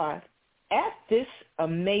we are at this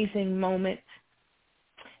amazing moment,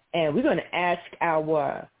 and we're going to ask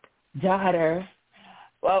our daughter.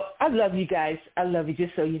 Well, I love you guys. I love you,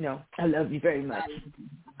 just so you know. I love you very much.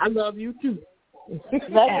 I love you too.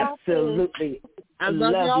 Absolutely. I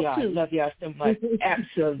love y'all. Too. I love y'all so much.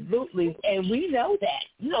 Absolutely. And we know that.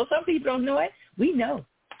 Some people don't know it. We know.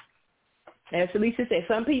 As Felicia said,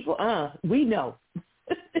 some people, we know.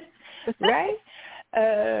 Right?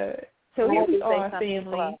 So here we are,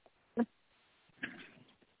 family.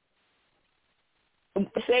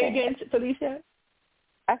 Say it again, Felicia.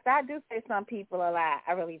 I do say some people a lot.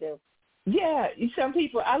 I really do. Yeah, some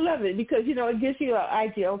people, I love it because, it gives you an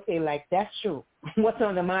idea, okay, like that's true. What's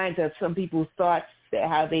on the minds of some people's thoughts,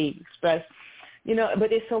 how they express,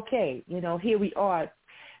 but it's okay. Here we are,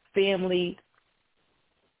 family.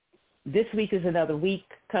 This week is another week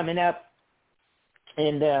coming up,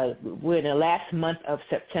 and we're in the last month of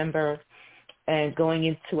September and going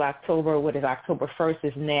into October. What is October 1st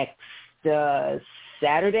is next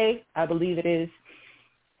Saturday, I believe it is.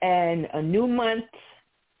 And a new month,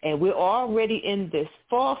 and we're already in this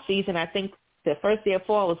fall season. I think the first day of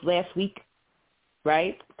fall was last week,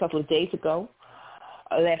 right? A couple of days ago.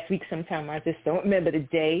 Last week sometime, I just don't remember the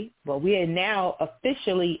day. But we are now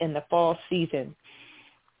officially in the fall season.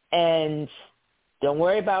 And don't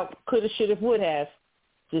worry about coulda, shoulda, would have.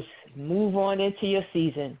 Just move on into your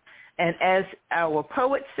season. And as our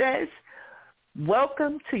poet says,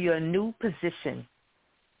 welcome to your new position.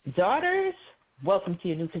 Daughters, welcome to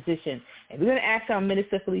your new position. And we're going to ask our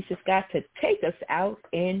Minister Felicia Scott to take us out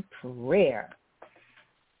in prayer.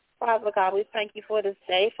 Father God, we thank you for this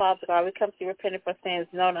day. Father God, we come to you repenting for sins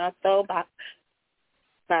known and unknown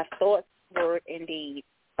by thought, word, and deed.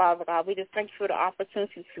 Father God, we just thank you for the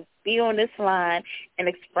opportunity to be on this line and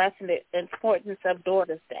expressing the importance of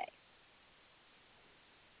Daughters Day.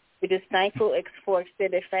 We're just thankful for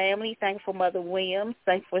extended family, thankful for Mother Williams,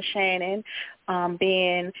 thankful for Shannon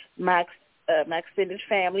being my extended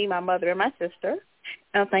family, my mother and my sister.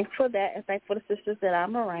 And I'm thankful for that, and thankful for the sisters that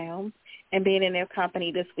I'm around and being in their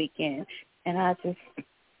company this weekend. And I just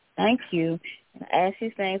thank you and I ask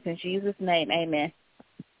these things in Jesus' name. Amen.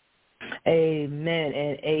 Amen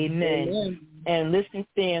and amen. Amen. And listen,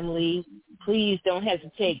 family, please don't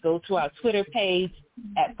hesitate. Go to our Twitter page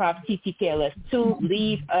at Prophet TTKLS2.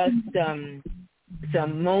 Leave us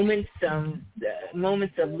some moments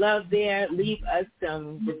of love there. Leave us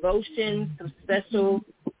some devotion, some special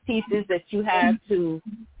pieces that you have to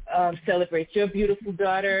celebrate your beautiful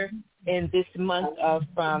daughter in this month of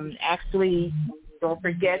actually, don't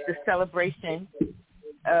forget the celebration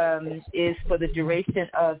is for the duration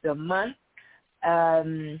of the month.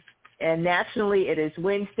 And nationally it is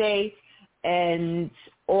Wednesday. And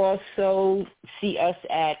also see us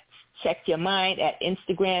at Check Your Mind at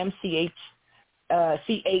Instagram, CHECKYAMIN.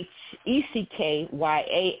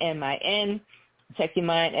 Check Your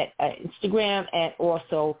Mind at Instagram, and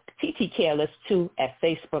also TTKLS2 at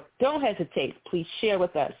Facebook. Don't hesitate. Please share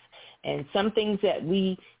with us. And some things that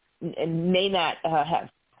we may not have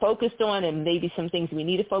focused on, and maybe some things we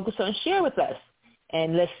need to focus on, share with us.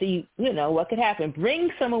 And let's see, what could happen. Bring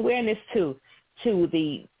some awareness to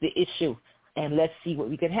the issue, and let's see what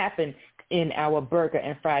we can happen in our Burger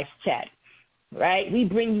and Fries chat. Right? We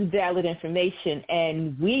bring you valid information,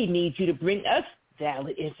 and we need you to bring us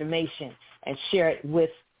valid information and share it with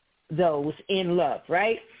those in love,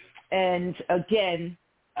 right? And again,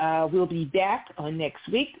 we'll be back on next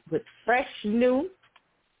week with fresh new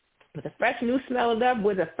with a fresh new smell up,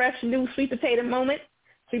 with a fresh new sweet potato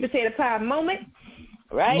pie moment,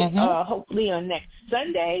 right? Hopefully on next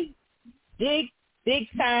Sunday, big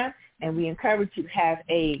time, and we encourage you to have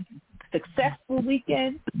a successful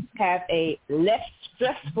weekend, have a less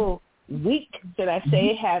stressful week, should I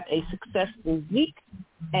say, have a successful week,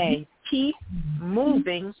 and keep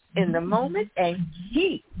moving in the moment and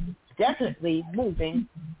keep definitely moving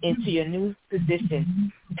into your new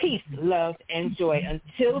position. Peace, love, and joy.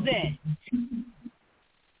 Until then,